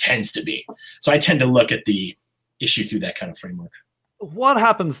regime tends to be. So I tend to look at the issue through that kind of framework. What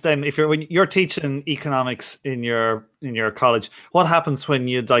happens then when you're teaching economics in your college? What happens when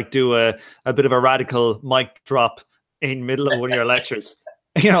you like do a bit of a radical mic drop in middle of one of your lectures?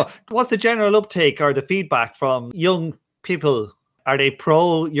 What's the general uptake or the feedback from young people? Are they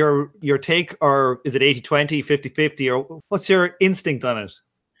pro your take, or is it 80-20, 50-50, or what's your instinct on it?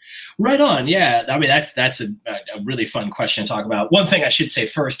 Right on. Yeah. I mean, that's a really fun question to talk about. One thing I should say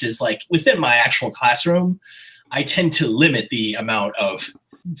first is, like, within my actual classroom, I tend to limit the amount of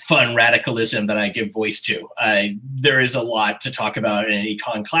fun radicalism that I give voice to. There is a lot to talk about in an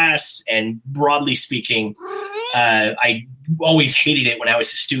econ class, and broadly speaking, I always hated it when I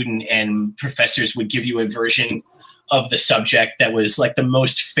was a student and professors would give you a version of the subject that was like the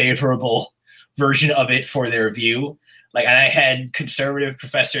most favorable version of it for their view. Like, and I had conservative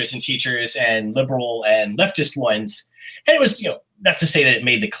professors and teachers and liberal and leftist ones. And it was, not to say that it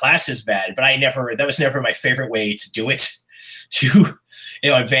made the classes bad, but that was never my favorite way to do it, to,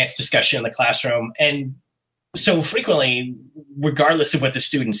 advance discussion in the classroom. And so frequently, regardless of what the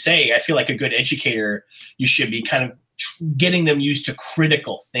students say, I feel like a good educator, you should be kind of getting them used to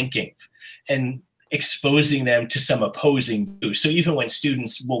critical thinking and exposing them to some opposing views. So even when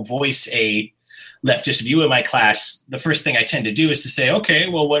students will voice a leftist view in my class, the first thing I tend to do is to say, okay,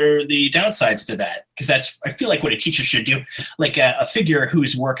 well, what are the downsides to that? Because I feel like what a teacher should do. Like a figure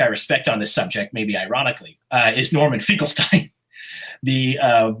whose work I respect on this subject, maybe ironically, is Norman Finkelstein, the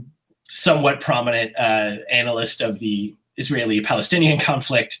somewhat prominent analyst of the Israeli-Palestinian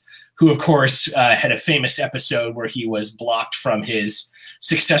conflict, who, of course, had a famous episode where he was blocked from his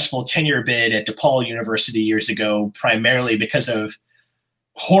successful tenure bid at DePaul University years ago, primarily because of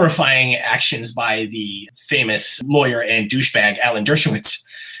horrifying actions by the famous lawyer and douchebag Alan Dershowitz,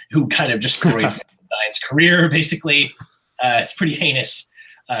 who kind of destroyed Finkelstein's career, basically. It's a pretty heinous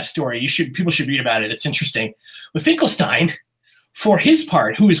story. People should read about it. It's interesting. But Finkelstein, for his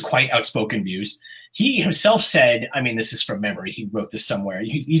part, who is quite outspoken views, he himself said, I mean, this is from memory, he wrote this somewhere.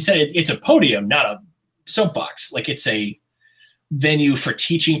 He said it's a podium, not a soapbox. Like, it's a venue for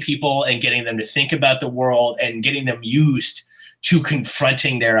teaching people and getting them to think about the world and getting them used to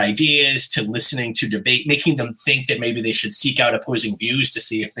confronting their ideas, to listening to debate, making them think that maybe they should seek out opposing views to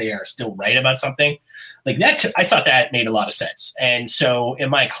see if they are still right about something. Like that, I thought that made a lot of sense. And so in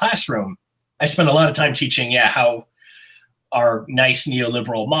my classroom, I spent a lot of time teaching, how our nice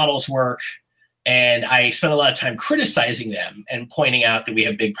neoliberal models work. And I spent a lot of time criticizing them and pointing out that we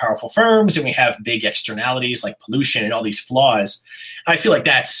have big, powerful firms and we have big externalities like pollution and all these flaws. I feel like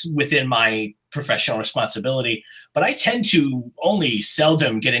that's within my professional responsibility, but I tend to only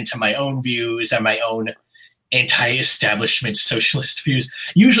seldom get into my own views and my own anti-establishment socialist views.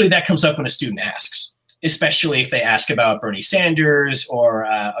 Usually that comes up when a student asks, especially if they ask about Bernie Sanders or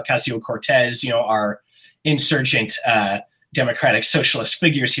Ocasio-Cortez, our insurgent democratic socialist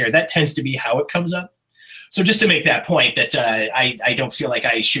figures here. That tends to be how it comes up. So just to make that point that I don't feel like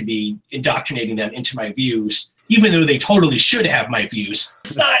I should be indoctrinating them into my views, even though they totally should have my views.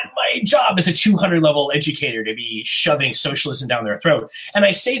 It's not my job as a 200-level educator to be shoving socialism down their throat. And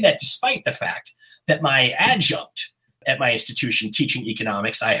I say that despite the fact that my adjunct at my institution teaching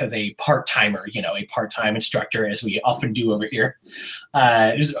economics, I have a part-timer, a part-time instructor, as we often do over here.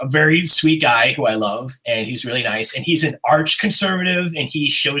 He's a very sweet guy who I love, and he's really nice. And he's an arch conservative, and he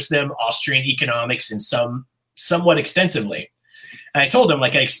shows them Austrian economics in somewhat extensively. And I told him, I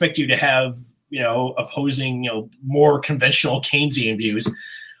expect you to have, opposing, more conventional Keynesian views.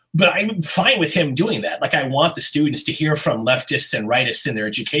 But I'm fine with him doing that. I want the students to hear from leftists and rightists in their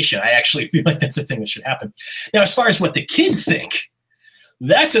education. I actually feel like that's a thing that should happen. Now, as far as what the kids think,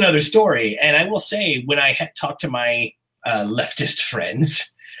 that's another story. And I will say, when I talk to my leftist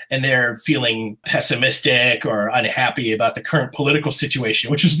friends and they're feeling pessimistic or unhappy about the current political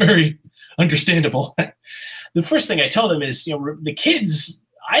situation, which is very understandable, the first thing I tell them is, the kids,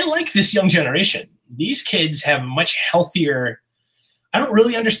 I like this young generation. These kids have much healthier. I don't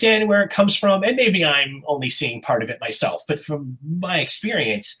really understand where it comes from, and maybe I'm only seeing part of it myself, but from my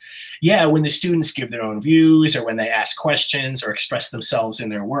experience, when the students give their own views or when they ask questions or express themselves in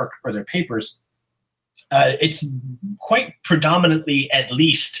their work or their papers, it's quite predominantly, at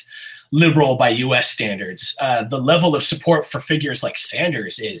least, liberal by U.S. standards. The level of support for figures like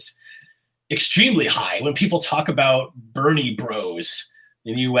Sanders is extremely high. When people talk about Bernie bros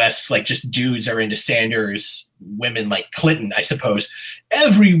in the U.S., just dudes are into Sanders, women like Clinton, I suppose.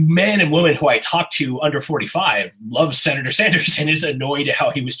 Every man and woman who I talk to under 45 loves Senator Sanders and is annoyed at how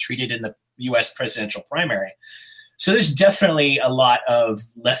he was treated in the U.S. presidential primary. So there's definitely a lot of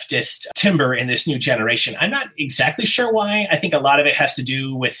leftist timber in this new generation. I'm not exactly sure why. I think a lot of it has to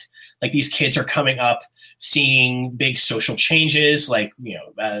do with these kids are coming up seeing big social changes,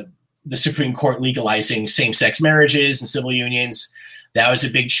 the Supreme Court legalizing same-sex marriages and civil unions. That was a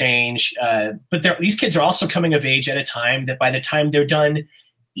big change. But these kids are also coming of age at a time that by the time they're done,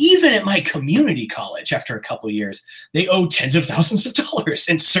 even at my community college after a couple of years, they owe tens of thousands of dollars.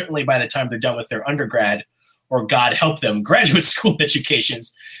 And certainly by the time they're done with their undergrad or, God help them, graduate school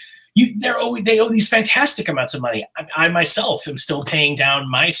educations, they owe these fantastic amounts of money. I myself am still paying down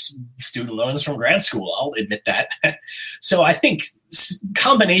my student loans from grad school. I'll admit that. So I think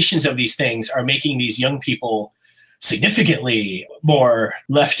combinations of these things are making these young people significantly more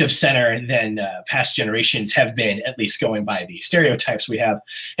left of center than past generations have been, at least going by the stereotypes we have.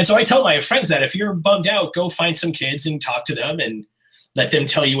 And so I tell my friends that if you're bummed out, go find some kids and talk to them and let them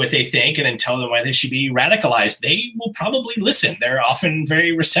tell you what they think, and then tell them why they should be radicalized. They will probably listen. They're often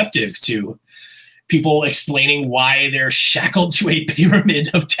very receptive to people explaining why they're shackled to a pyramid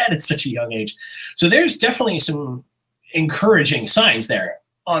of debt at such a young age. So there's definitely some encouraging signs there.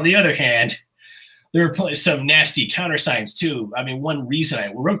 On the other hand, there are some nasty countersigns too. I mean, one reason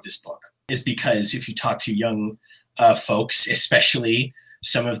I wrote this book is because if you talk to young folks, especially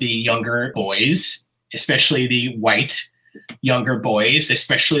some of the younger boys, especially the white younger boys,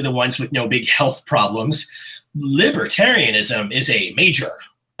 especially the ones with no big health problems, libertarianism is a major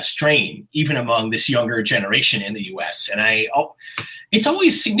strain, even among this younger generation in the US. And it's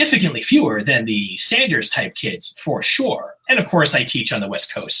always significantly fewer than the Sanders type kids, for sure. And of course, I teach on the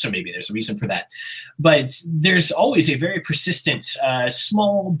West Coast, so maybe there's a reason for that. But there's always a very persistent,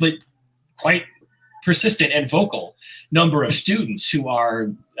 small, but quite persistent and vocal number of students who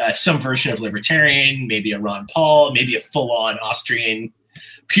are some version of libertarian, maybe a Ron Paul, maybe a full-on Austrian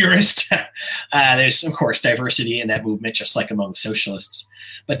purist. There's, of course, diversity in that movement, just like among socialists.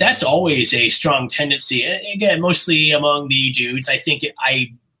 But that's always a strong tendency. And again, mostly among the dudes. I think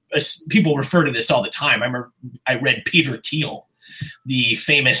people refer to this all the time. I read Peter Thiel, the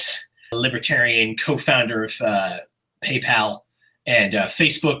famous libertarian co-founder of PayPal and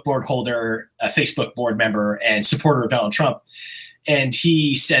Facebook board holder, a Facebook board member, and supporter of Donald Trump. And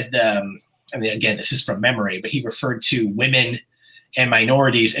he said, again, this is from memory, but he referred to women and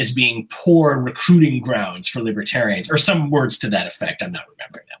minorities as being poor recruiting grounds for libertarians, or some words to that effect. I'm not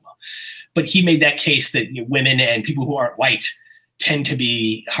remembering that well. But he made that case that women and people who aren't white tend to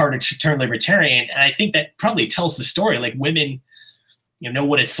be harder to turn libertarian. And I think that probably tells the story. Like, women, know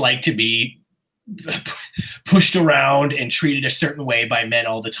what it's like to be pushed around and treated a certain way by men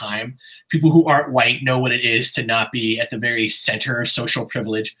all the time. People who aren't white know what it is to not be at the very center of social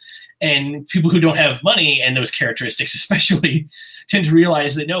privilege. And people who don't have money and those characteristics especially tend to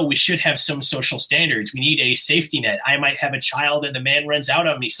realize that, no, we should have some social standards. We need a safety net. I might have a child and the man runs out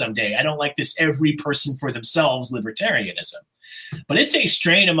on me someday. I don't like this every person for themselves libertarianism. But it's a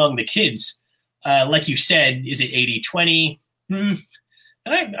strain among the kids. Like you said, is it 80-20?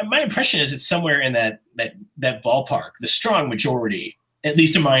 My impression is it's somewhere in that ballpark. The strong majority, at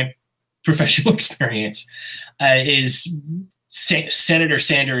least in my professional experience, is Senator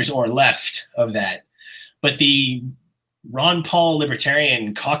Sanders or left of that. But the Ron Paul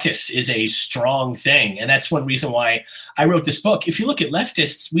Libertarian Caucus is a strong thing. And that's one reason why I wrote this book. If you look at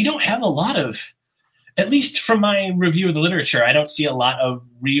leftists, we don't have a lot of, at least from my review of the literature, I don't see a lot of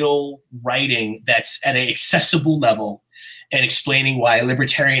real writing that's at an accessible level and explaining why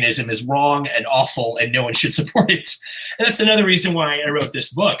libertarianism is wrong and awful and no one should support it. And that's another reason why I wrote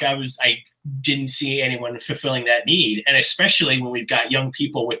this book. I didn't see anyone fulfilling that need. And especially when we've got young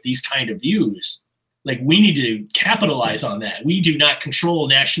people with these kind of views, like, we need to capitalize on that. We do not control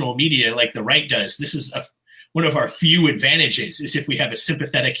national media like the right does. This is one of our few advantages, is if we have a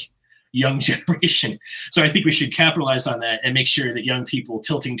sympathetic young generation. So I think we should capitalize on that and make sure that young people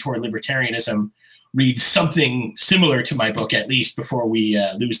tilting toward libertarianism read something similar to my book, at least, before we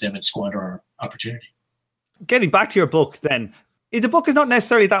lose them and squander our opportunity. Getting back to your book then, the book is not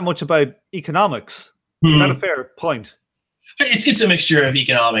necessarily that much about economics. Is that a fair point? It's a mixture of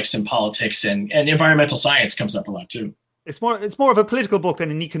economics and politics, and environmental science comes up a lot too. It's more of a political book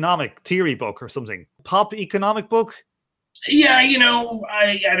than an economic theory book or something. Pop economic book? Yeah,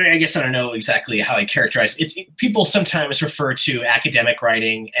 I guess I don't know exactly how I characterize it. People sometimes refer to academic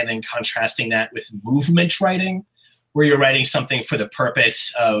writing and then contrasting that with movement writing, where you're writing something for the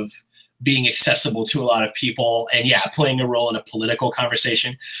purpose of being accessible to a lot of people and, playing a role in a political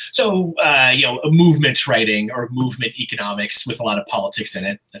conversation. So, a movement writing or movement economics with a lot of politics in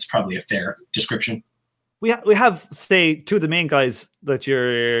it. That's probably a fair description. We have, say, two of the main guys that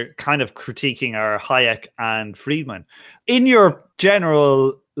you're kind of critiquing are Hayek and Friedman. In your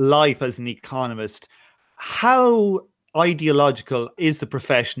general life as an economist, how ideological is the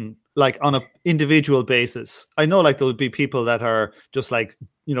profession, like, on an individual basis? I know, like, there would be people that are just like,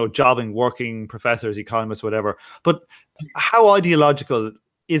 jobbing, working professors, economists, whatever. But how ideological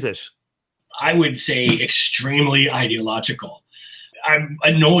is it? I would say extremely ideological. I'm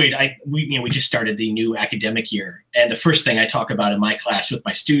annoyed. We just started the new academic year, and the first thing I talk about in my class with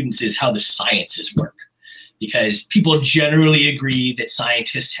my students is how the sciences work. because people generally agree that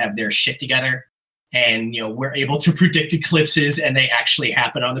scientists have their shit together, and we're able to predict eclipses and they actually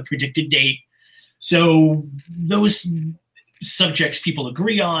happen on the predicted date. So those subjects people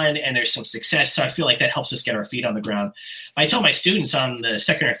agree on, and there's some success. So I feel like that helps us get our feet on the ground. I tell my students on the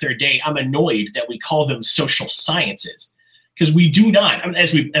second or third day, I'm annoyed that we call them social sciences, because we do not,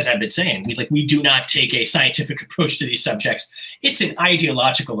 as I've been saying, we do not take a scientific approach to these subjects. It's an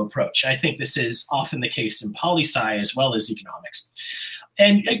ideological approach. I think this is often the case in poli-sci as well as economics.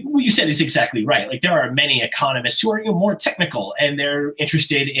 And what you said is exactly right. Like, there are many economists who are more technical, and they're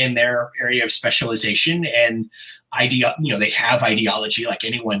interested in their area of specialization, and they have ideology like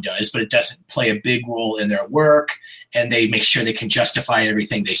anyone does, but it doesn't play a big role in their work, and they make sure they can justify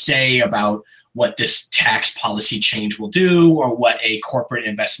everything they say about what this tax policy change will do or what a corporate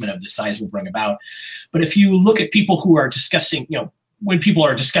investment of this size will bring about. But if you look at people who are discussing, when people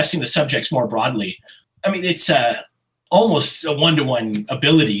are discussing the subjects more broadly, it's almost a one-to-one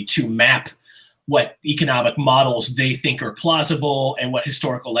ability to map what economic models they think are plausible and what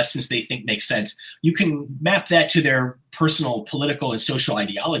historical lessons they think make sense. You can map that to their personal political and social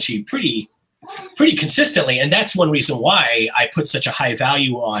ideology pretty consistently. And that's one reason why I put such a high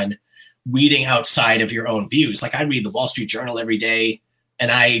value on reading outside of your own views. Like, I read the Wall Street Journal every day,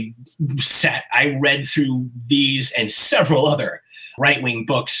 and I read through these and several other right-wing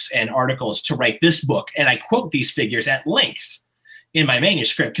books and articles to write this book. And I quote these figures at length in my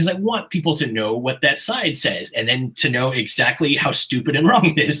manuscript because I want people to know what that side says, and then to know exactly how stupid and wrong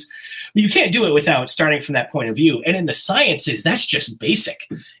it is. But you can't do it without starting from that point of view. And in the sciences, that's just basic.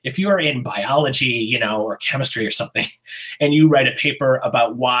 If you're in biology, or chemistry or something, and you write a paper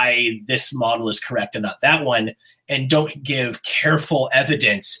about why this model is correct and not that one, and don't give careful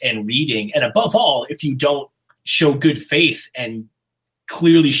evidence and reading, and above all, if you don't show good faith and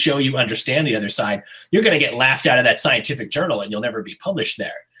clearly show you understand the other side, you're going to get laughed out of that scientific journal and you'll never be published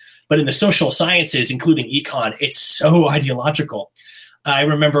there. But in the social sciences, including econ, it's so ideological. I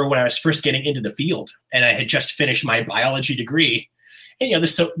remember when I was first getting into the field and I had just finished my biology degree, and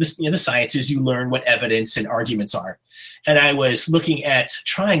the sciences, you learn what evidence and arguments are. And I was looking at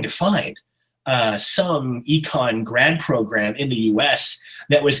trying to find some econ grad program in the US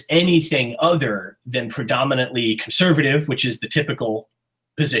that was anything other than predominantly conservative, which is the typical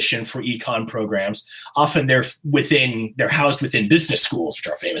position for econ programs. Often they're housed within business schools, which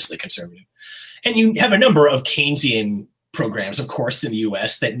are famously conservative. And you have a number of Keynesian programs, of course, in the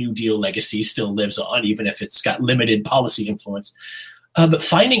US that New Deal legacy still lives on, even if it's got limited policy influence. But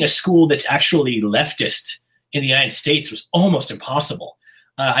finding a school that's actually leftist in the United States was almost impossible.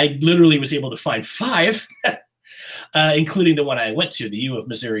 I literally was able to find 5, including the one I went to, the U of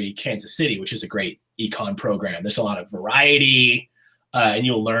Missouri, Kansas City, which is a great econ program. There's a lot of variety, and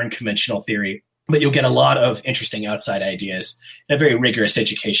you'll learn conventional theory, but you'll get a lot of interesting outside ideas and a very rigorous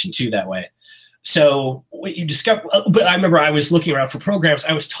education too that way. So what you discover, but I remember I was looking around for programs.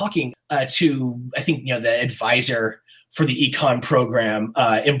 I was talking to, I think, the advisor for the econ program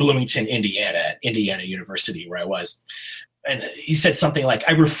in Bloomington, Indiana University, where I was. And he said something like,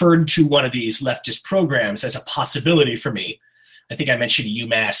 I referred to one of these leftist programs as a possibility for me. I think I mentioned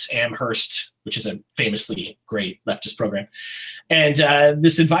UMass Amherst, which is a famously great leftist program. And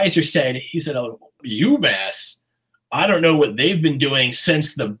this advisor said, oh, UMass, I don't know what they've been doing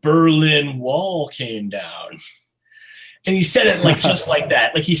since the Berlin Wall came down. And he said it just like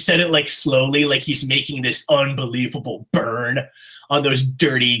that. Like, he said it slowly, like he's making this unbelievable burn on those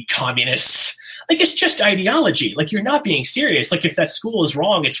dirty communists. It's just ideology. You're not being serious. If that school is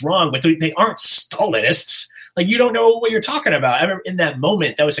wrong, it's wrong, but they aren't Stalinists. You don't know what you're talking about. I remember in that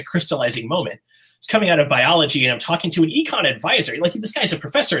moment, that was a crystallizing moment. It's coming out of biology, and I'm talking to an econ advisor. This guy's a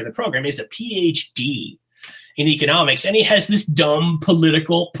professor in the program. He's a PhD in economics, and he has this dumb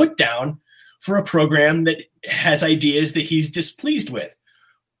political put down for a program that has ideas that he's displeased with.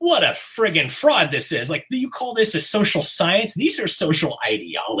 What a friggin' fraud this is. You call this a social science? These are social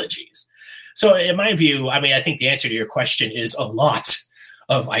ideologies. So in my view, I think the answer to your question is a lot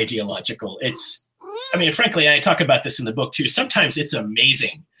of ideological. Frankly, and I talk about this in the book too, sometimes it's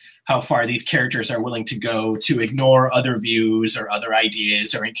amazing how far these characters are willing to go to ignore other views or other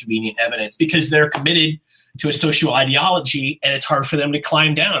ideas or inconvenient evidence because they're committed to a social ideology, and it's hard for them to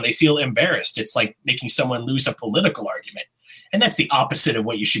climb down. They feel embarrassed. It's like making someone lose a political argument. And that's the opposite of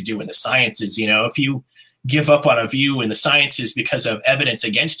what you should do in the sciences. If you give up on a view in the sciences because of evidence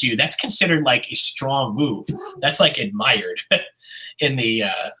against you, that's considered a strong move. That's admired in the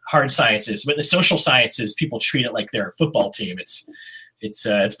hard sciences. But in the social sciences, people treat it like they're a football team.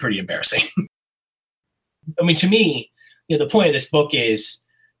 It's pretty embarrassing. To me, the point of this book is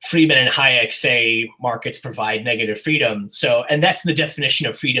Friedman and Hayek say markets provide negative freedom. So, and that's the definition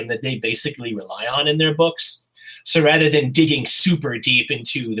of freedom that they basically rely on in their books. So rather than digging super deep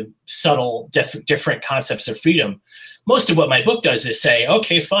into the subtle different concepts of freedom, most of what my book does is say,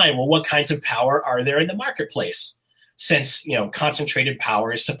 okay, fine. Well, what kinds of power are there in the marketplace? Since, concentrated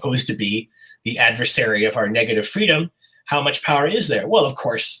power is supposed to be the adversary of our negative freedom, how much power is there? Well, of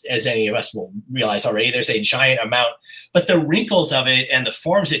course, as any of us will realize already, there's a giant amount, but the wrinkles of it and the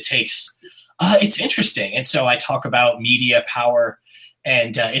forms it takes, it's interesting. And so I talk about media power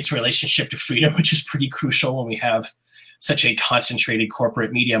and its relationship to freedom, which is pretty crucial when we have such a concentrated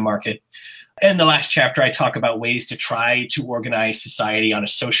corporate media market. And the last chapter, I talk about ways to try to organize society on a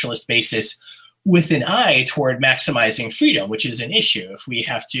socialist basis with an eye toward maximizing freedom, which is an issue. If we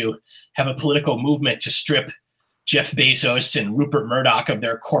have to have a political movement to strip Jeff Bezos and Rupert Murdoch of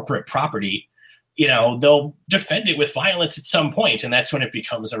their corporate property, they'll defend it with violence at some point, and that's when it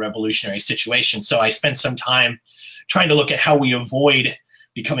becomes a revolutionary situation. So I spent some time trying to look at how we avoid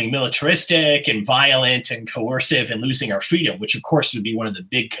becoming militaristic and violent and coercive and losing our freedom, which of course would be one of the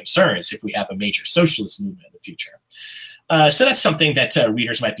big concerns if we have a major socialist movement in the future. So that's something that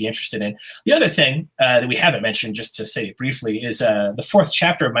readers might be interested in. The other thing that we haven't mentioned, just to say it briefly, is the fourth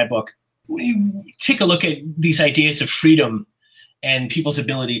chapter of my book. When you take a look at these ideas of freedom and people's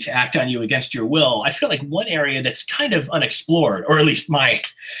ability to act on you against your will, I feel like one area that's kind of unexplored, or at least my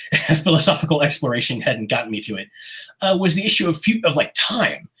philosophical exploration hadn't gotten me to it, was the issue of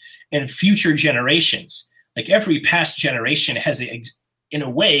time and future generations. Like every past generation has, in a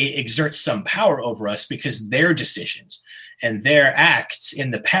way, exerts some power over us because their decisions and their acts in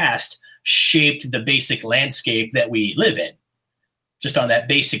the past shaped the basic landscape that we live in. Just on that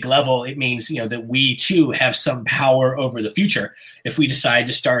basic level, it means that we too have some power over the future. If we decide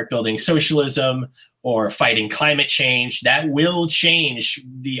to start building socialism or fighting climate change, that will change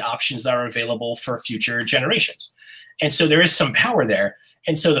the options that are available for future generations. And so there is some power there.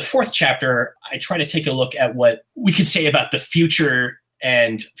 And so the fourth chapter, I try to take a look at what we could say about the future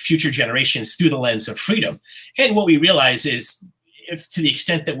and future generations through the lens of freedom. And what we realize is, if to the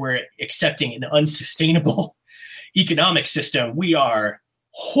extent that we're accepting an unsustainable economic system, we are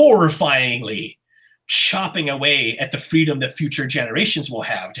horrifyingly chopping away at the freedom that future generations will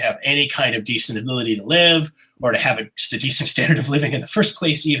have to have any kind of decent ability to live, or to have a decent standard of living in the first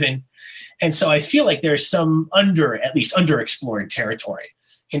place even. And so I feel like there's some at least underexplored territory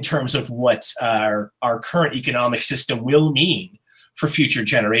in terms of what our current economic system will mean for future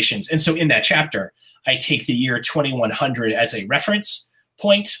generations. And so in that chapter, I take the year 2100 as a reference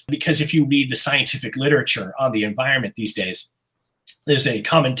point, because if you read the scientific literature on the environment these days, there's a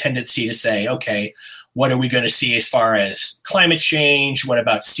common tendency to say, okay, what are we going to see as far as climate change? What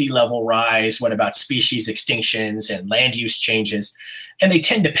about sea level rise? What about species extinctions and land use changes? And they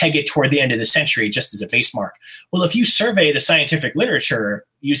tend to peg it toward the end of the century just as a base mark. Well, if you survey the scientific literature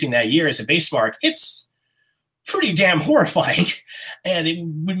using that year as a base mark, it's pretty damn horrifying. And it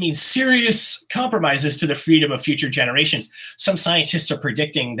would mean serious compromises to the freedom of future generations. Some scientists are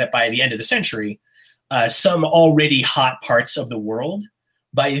predicting that by the end of the century, some already hot parts of the world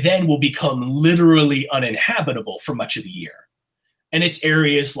by then will become literally uninhabitable for much of the year. And it's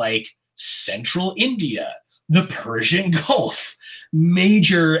areas like central India, the Persian Gulf,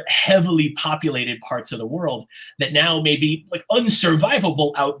 major heavily populated parts of the world that now may be like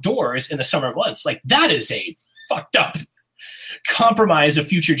unsurvivable outdoors in the summer months. Like, that is a fucked up compromise of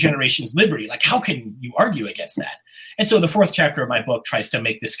future generations' liberty. Like, how can you argue against that? And so the fourth chapter of my book tries to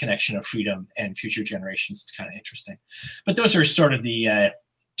make this connection of freedom and future generations. It's kind of interesting. But those are sort of the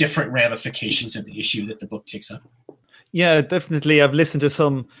different ramifications of the issue that the book takes up. Yeah, definitely. I've listened to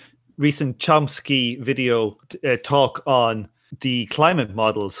some recent Chomsky video talk on the climate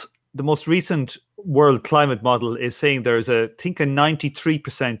models. The most recent world climate model is saying there's a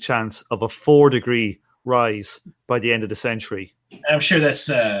 93% chance of a 4-degree rise by the end of the century. I'm sure that's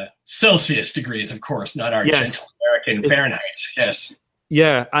Celsius degrees, of course, not our gentle American Fahrenheit. Yes.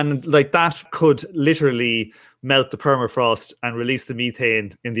 Yeah, and like that could literally melt the permafrost and release the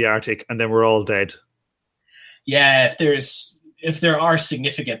methane in the Arctic, and then we're all dead. Yeah, if there are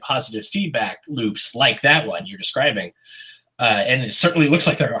significant positive feedback loops like that one you're describing, and it certainly looks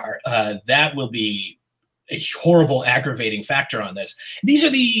like there are, that will be a horrible aggravating factor on this. These are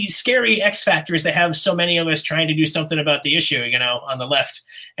the scary X factors that have so many of us trying to do something about the issue, on the left,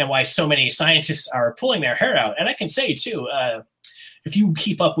 and why so many scientists are pulling their hair out. And I can say too, if you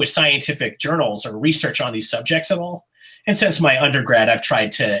keep up with scientific journals or research on these subjects at all, and since my undergrad, I've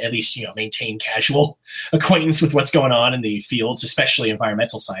tried to at least, maintain casual acquaintance with what's going on in the fields, especially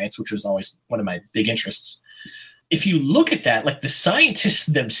environmental science, which was always one of my big interests. if you look at that, like the scientists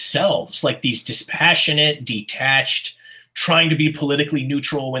themselves, like these dispassionate, detached, trying to be politically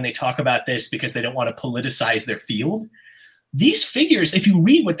neutral when they talk about this because they don't want to politicize their field. These figures, if you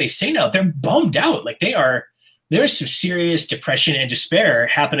read what they say now, they're bummed out. Like there's some serious depression and despair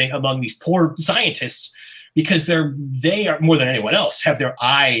happening among these poor scientists because they are more than anyone else have their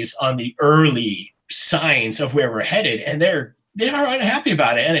eyes on the early signs of where we're headed, and they are unhappy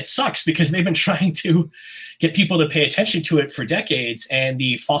about it. And it sucks because they've been trying to get people to pay attention to it for decades. And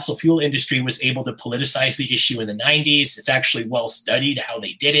the fossil fuel industry was able to politicize the issue in the 90s. It's actually well studied how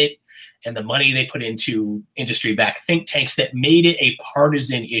they did it and the money they put into industry-backed think tanks that made it a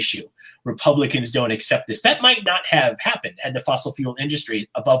partisan issue. Republicans don't accept this. That might not have happened had the fossil fuel industry,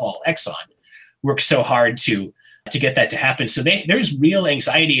 above all Exxon, worked so hard to get that to happen. So there's real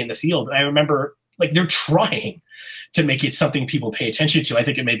anxiety in the field. And I remember like they're trying to make it something people pay attention to. I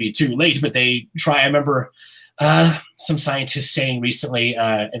think it may be too late, but they try. I remember some scientists saying recently in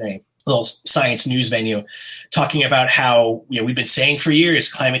a little science news venue, talking about how we've been saying for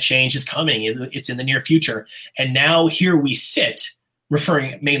years climate change is coming, it's in the near future, and now here we sit,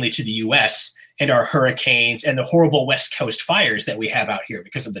 referring mainly to the U.S. and our hurricanes and the horrible West Coast fires that we have out here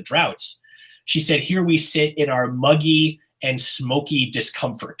because of the droughts. She said, "Here we sit in our muggy and smoky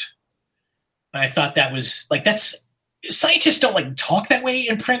discomfort." And I thought that was like that's. Scientists don't like talk that way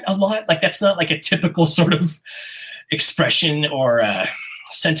in print a lot. Like that's not like a typical sort of expression or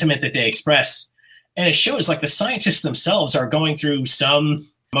sentiment that they express. And it shows like the scientists themselves are going through some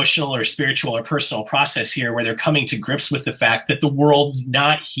emotional or spiritual or personal process here where they're coming to grips with the fact that the world's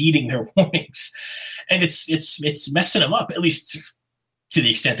not heeding their warnings. And it's messing them up, at least to the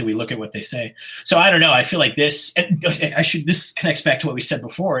extent that we look at what they say. So I don't know. I feel like this connects back to what we said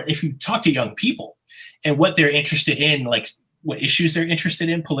before. If you talk to young people, and what they're interested in, like what issues they're interested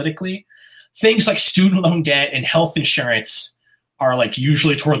in politically, things like student loan debt and health insurance are like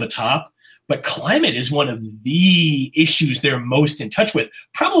usually toward the top, but climate is one of the issues they're most in touch with,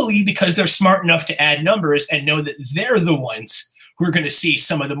 probably because they're smart enough to add numbers and know that they're the ones who are going to see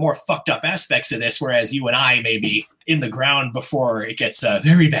some of the more fucked up aspects of this, whereas you and I may be in the ground before it gets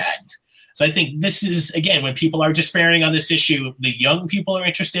very bad. So I think this is, again, when people are despairing on this issue, the young people are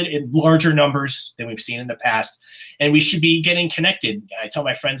interested in larger numbers than we've seen in the past. And we should be getting connected. I tell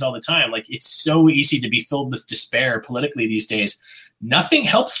my friends all the time, like, it's so easy to be filled with despair politically these days. Nothing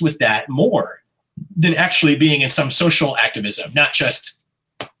helps with that more than actually being in some social activism, not just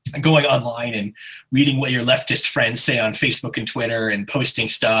going online and reading what your leftist friends say on Facebook and Twitter and posting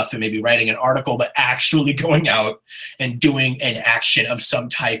stuff and maybe writing an article, but actually going out and doing an action of some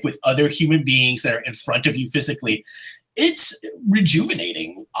type with other human beings that are in front of you physically. It's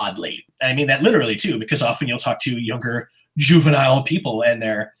rejuvenating, oddly. I mean that literally too, because often you'll talk to younger, juvenile people and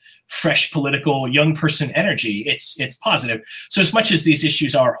their fresh political young person energy. It's positive. So as much as these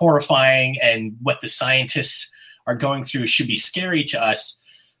issues are horrifying and what the scientists are going through should be scary to us,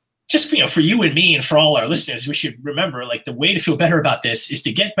 just, for you and me and for all our listeners, we should remember, like, the way to feel better about this is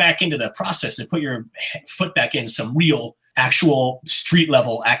to get back into the process and put your foot back in some real, actual street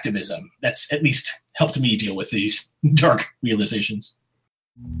level activism. That's at least helped me deal with these dark realizations.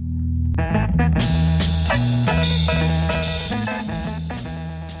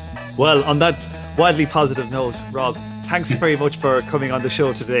 Well, on that wildly positive note, Rob, thanks very much for coming on the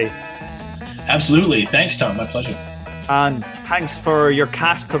show today. Absolutely. Thanks, Tom. My pleasure. And thanks for your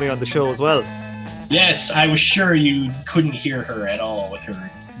cat coming on the show as well. Yes, I was sure you couldn't hear her at all with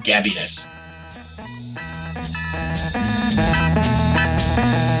her gabbiness.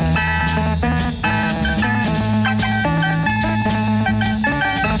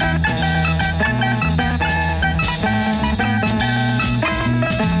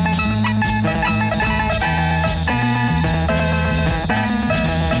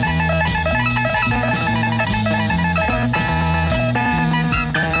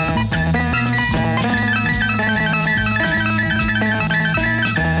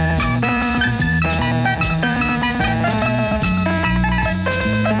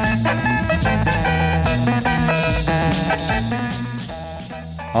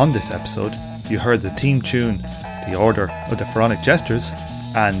 On this episode, you heard the theme tune, The Order of the Pharaonic Jesters,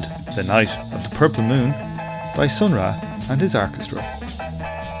 and The Night of the Purple Moon by Sun Ra and his orchestra.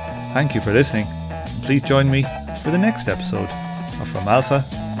 Thank you for listening. Please join me for the next episode of From Alpha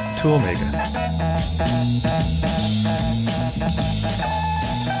to Omega.